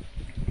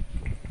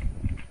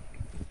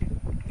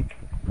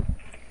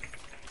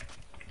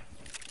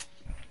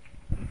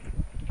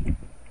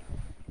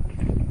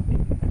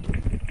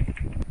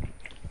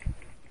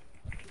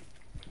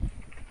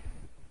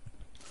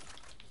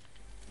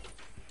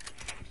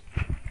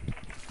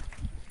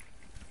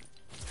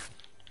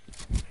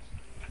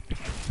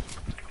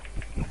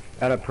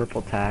 Got a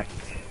purple tack.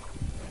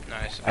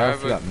 Nice. I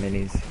also got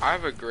minis. I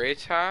have a gray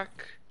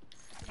tack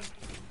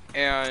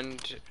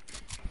and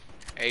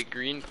a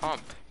green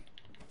pump.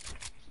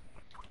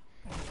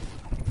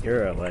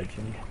 You're a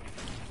legend.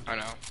 I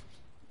know.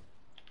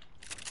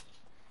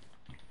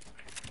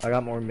 I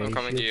got more mini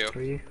coming to shields you.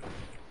 for you.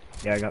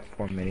 Yeah, I got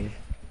 4 minis.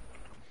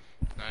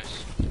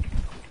 Nice.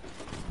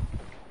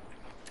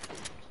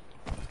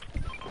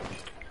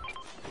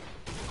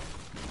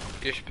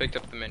 You just picked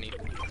up the mini.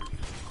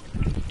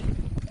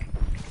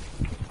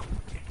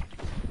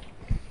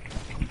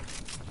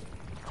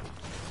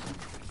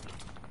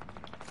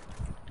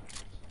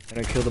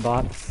 Gonna kill the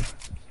bots.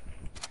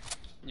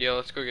 Yeah,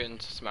 let's go get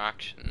into some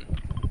action.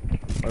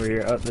 Over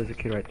here. Oh, there's a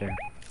kid right there.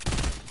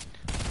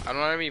 I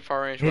don't have any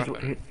far range He's,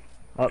 weapon.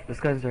 oh, this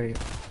guy's right here.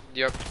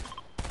 Yep.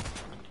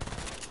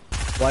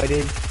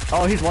 Whited.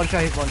 Oh, he's one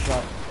shot. He's one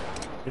shot.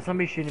 There's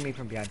somebody shooting me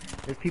from behind.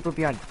 There's people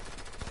behind.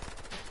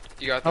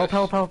 You got Help! this.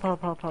 Help! Help!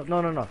 Help! Help! Help! No!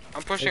 No! No!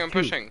 I'm pushing, There's I'm 2.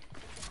 pushing.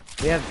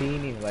 They have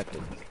beaming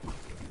weapons.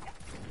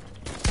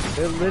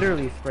 They're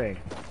literally spraying.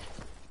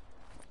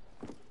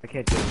 I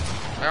can't do it.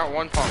 I got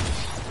 1 pump.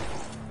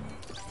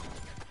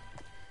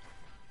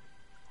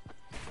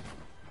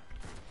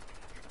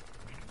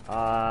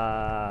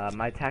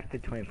 My attack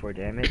did 24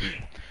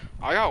 damage.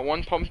 I got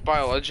 1 pumped by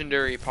a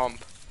legendary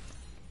pump.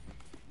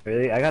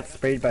 Really? I got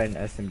sprayed by an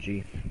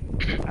SMG.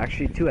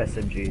 Actually, 2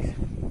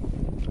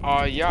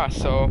 SMGs. Yeah,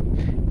 so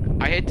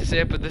I hate to say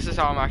it, but this is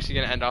how I'm actually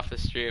gonna end off the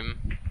stream.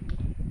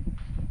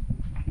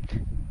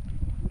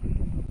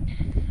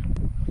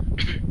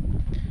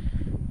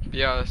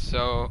 Yeah,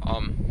 so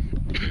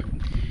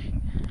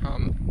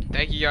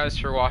thank you guys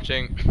for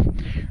watching.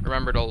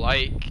 Remember to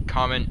like,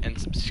 comment, and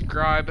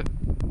subscribe.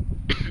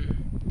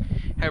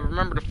 Hey,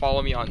 remember to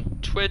follow me on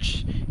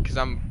Twitch, because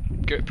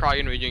I'm probably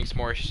gonna be doing some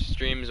more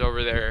streams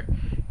over there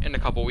in a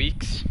couple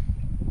weeks.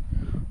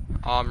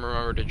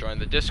 Remember to join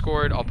the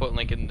Discord. I'll put a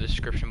link in the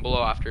description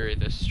below after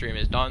this stream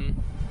is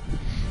done.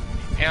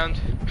 And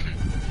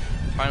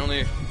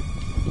finally,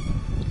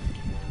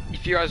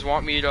 if you guys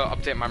want me to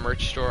update my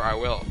merch store, I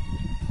will.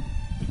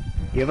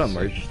 You have a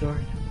merch store?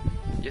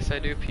 Yes, I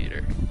do,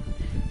 Peter.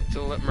 It's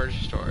a lit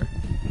merch store.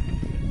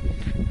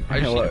 I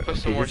just need to put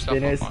some more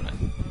stuff up on it.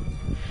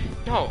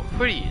 No,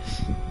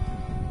 hoodies.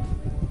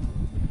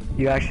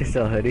 You actually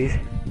sell hoodies?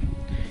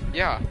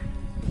 Yeah.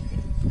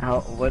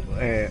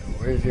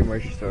 Where's your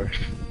merch store?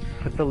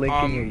 Put the link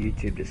in your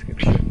YouTube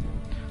description.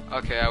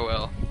 Okay, I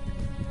will.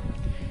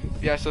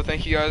 Yeah, so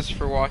thank you guys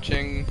for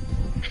watching.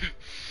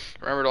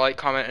 Remember to like,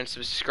 comment, and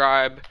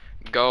subscribe.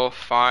 Go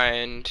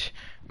find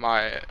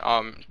my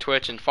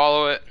Twitch and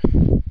follow it.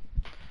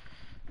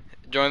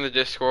 Join the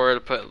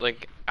Discord, put a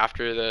link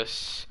after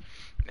this.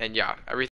 And yeah, everything.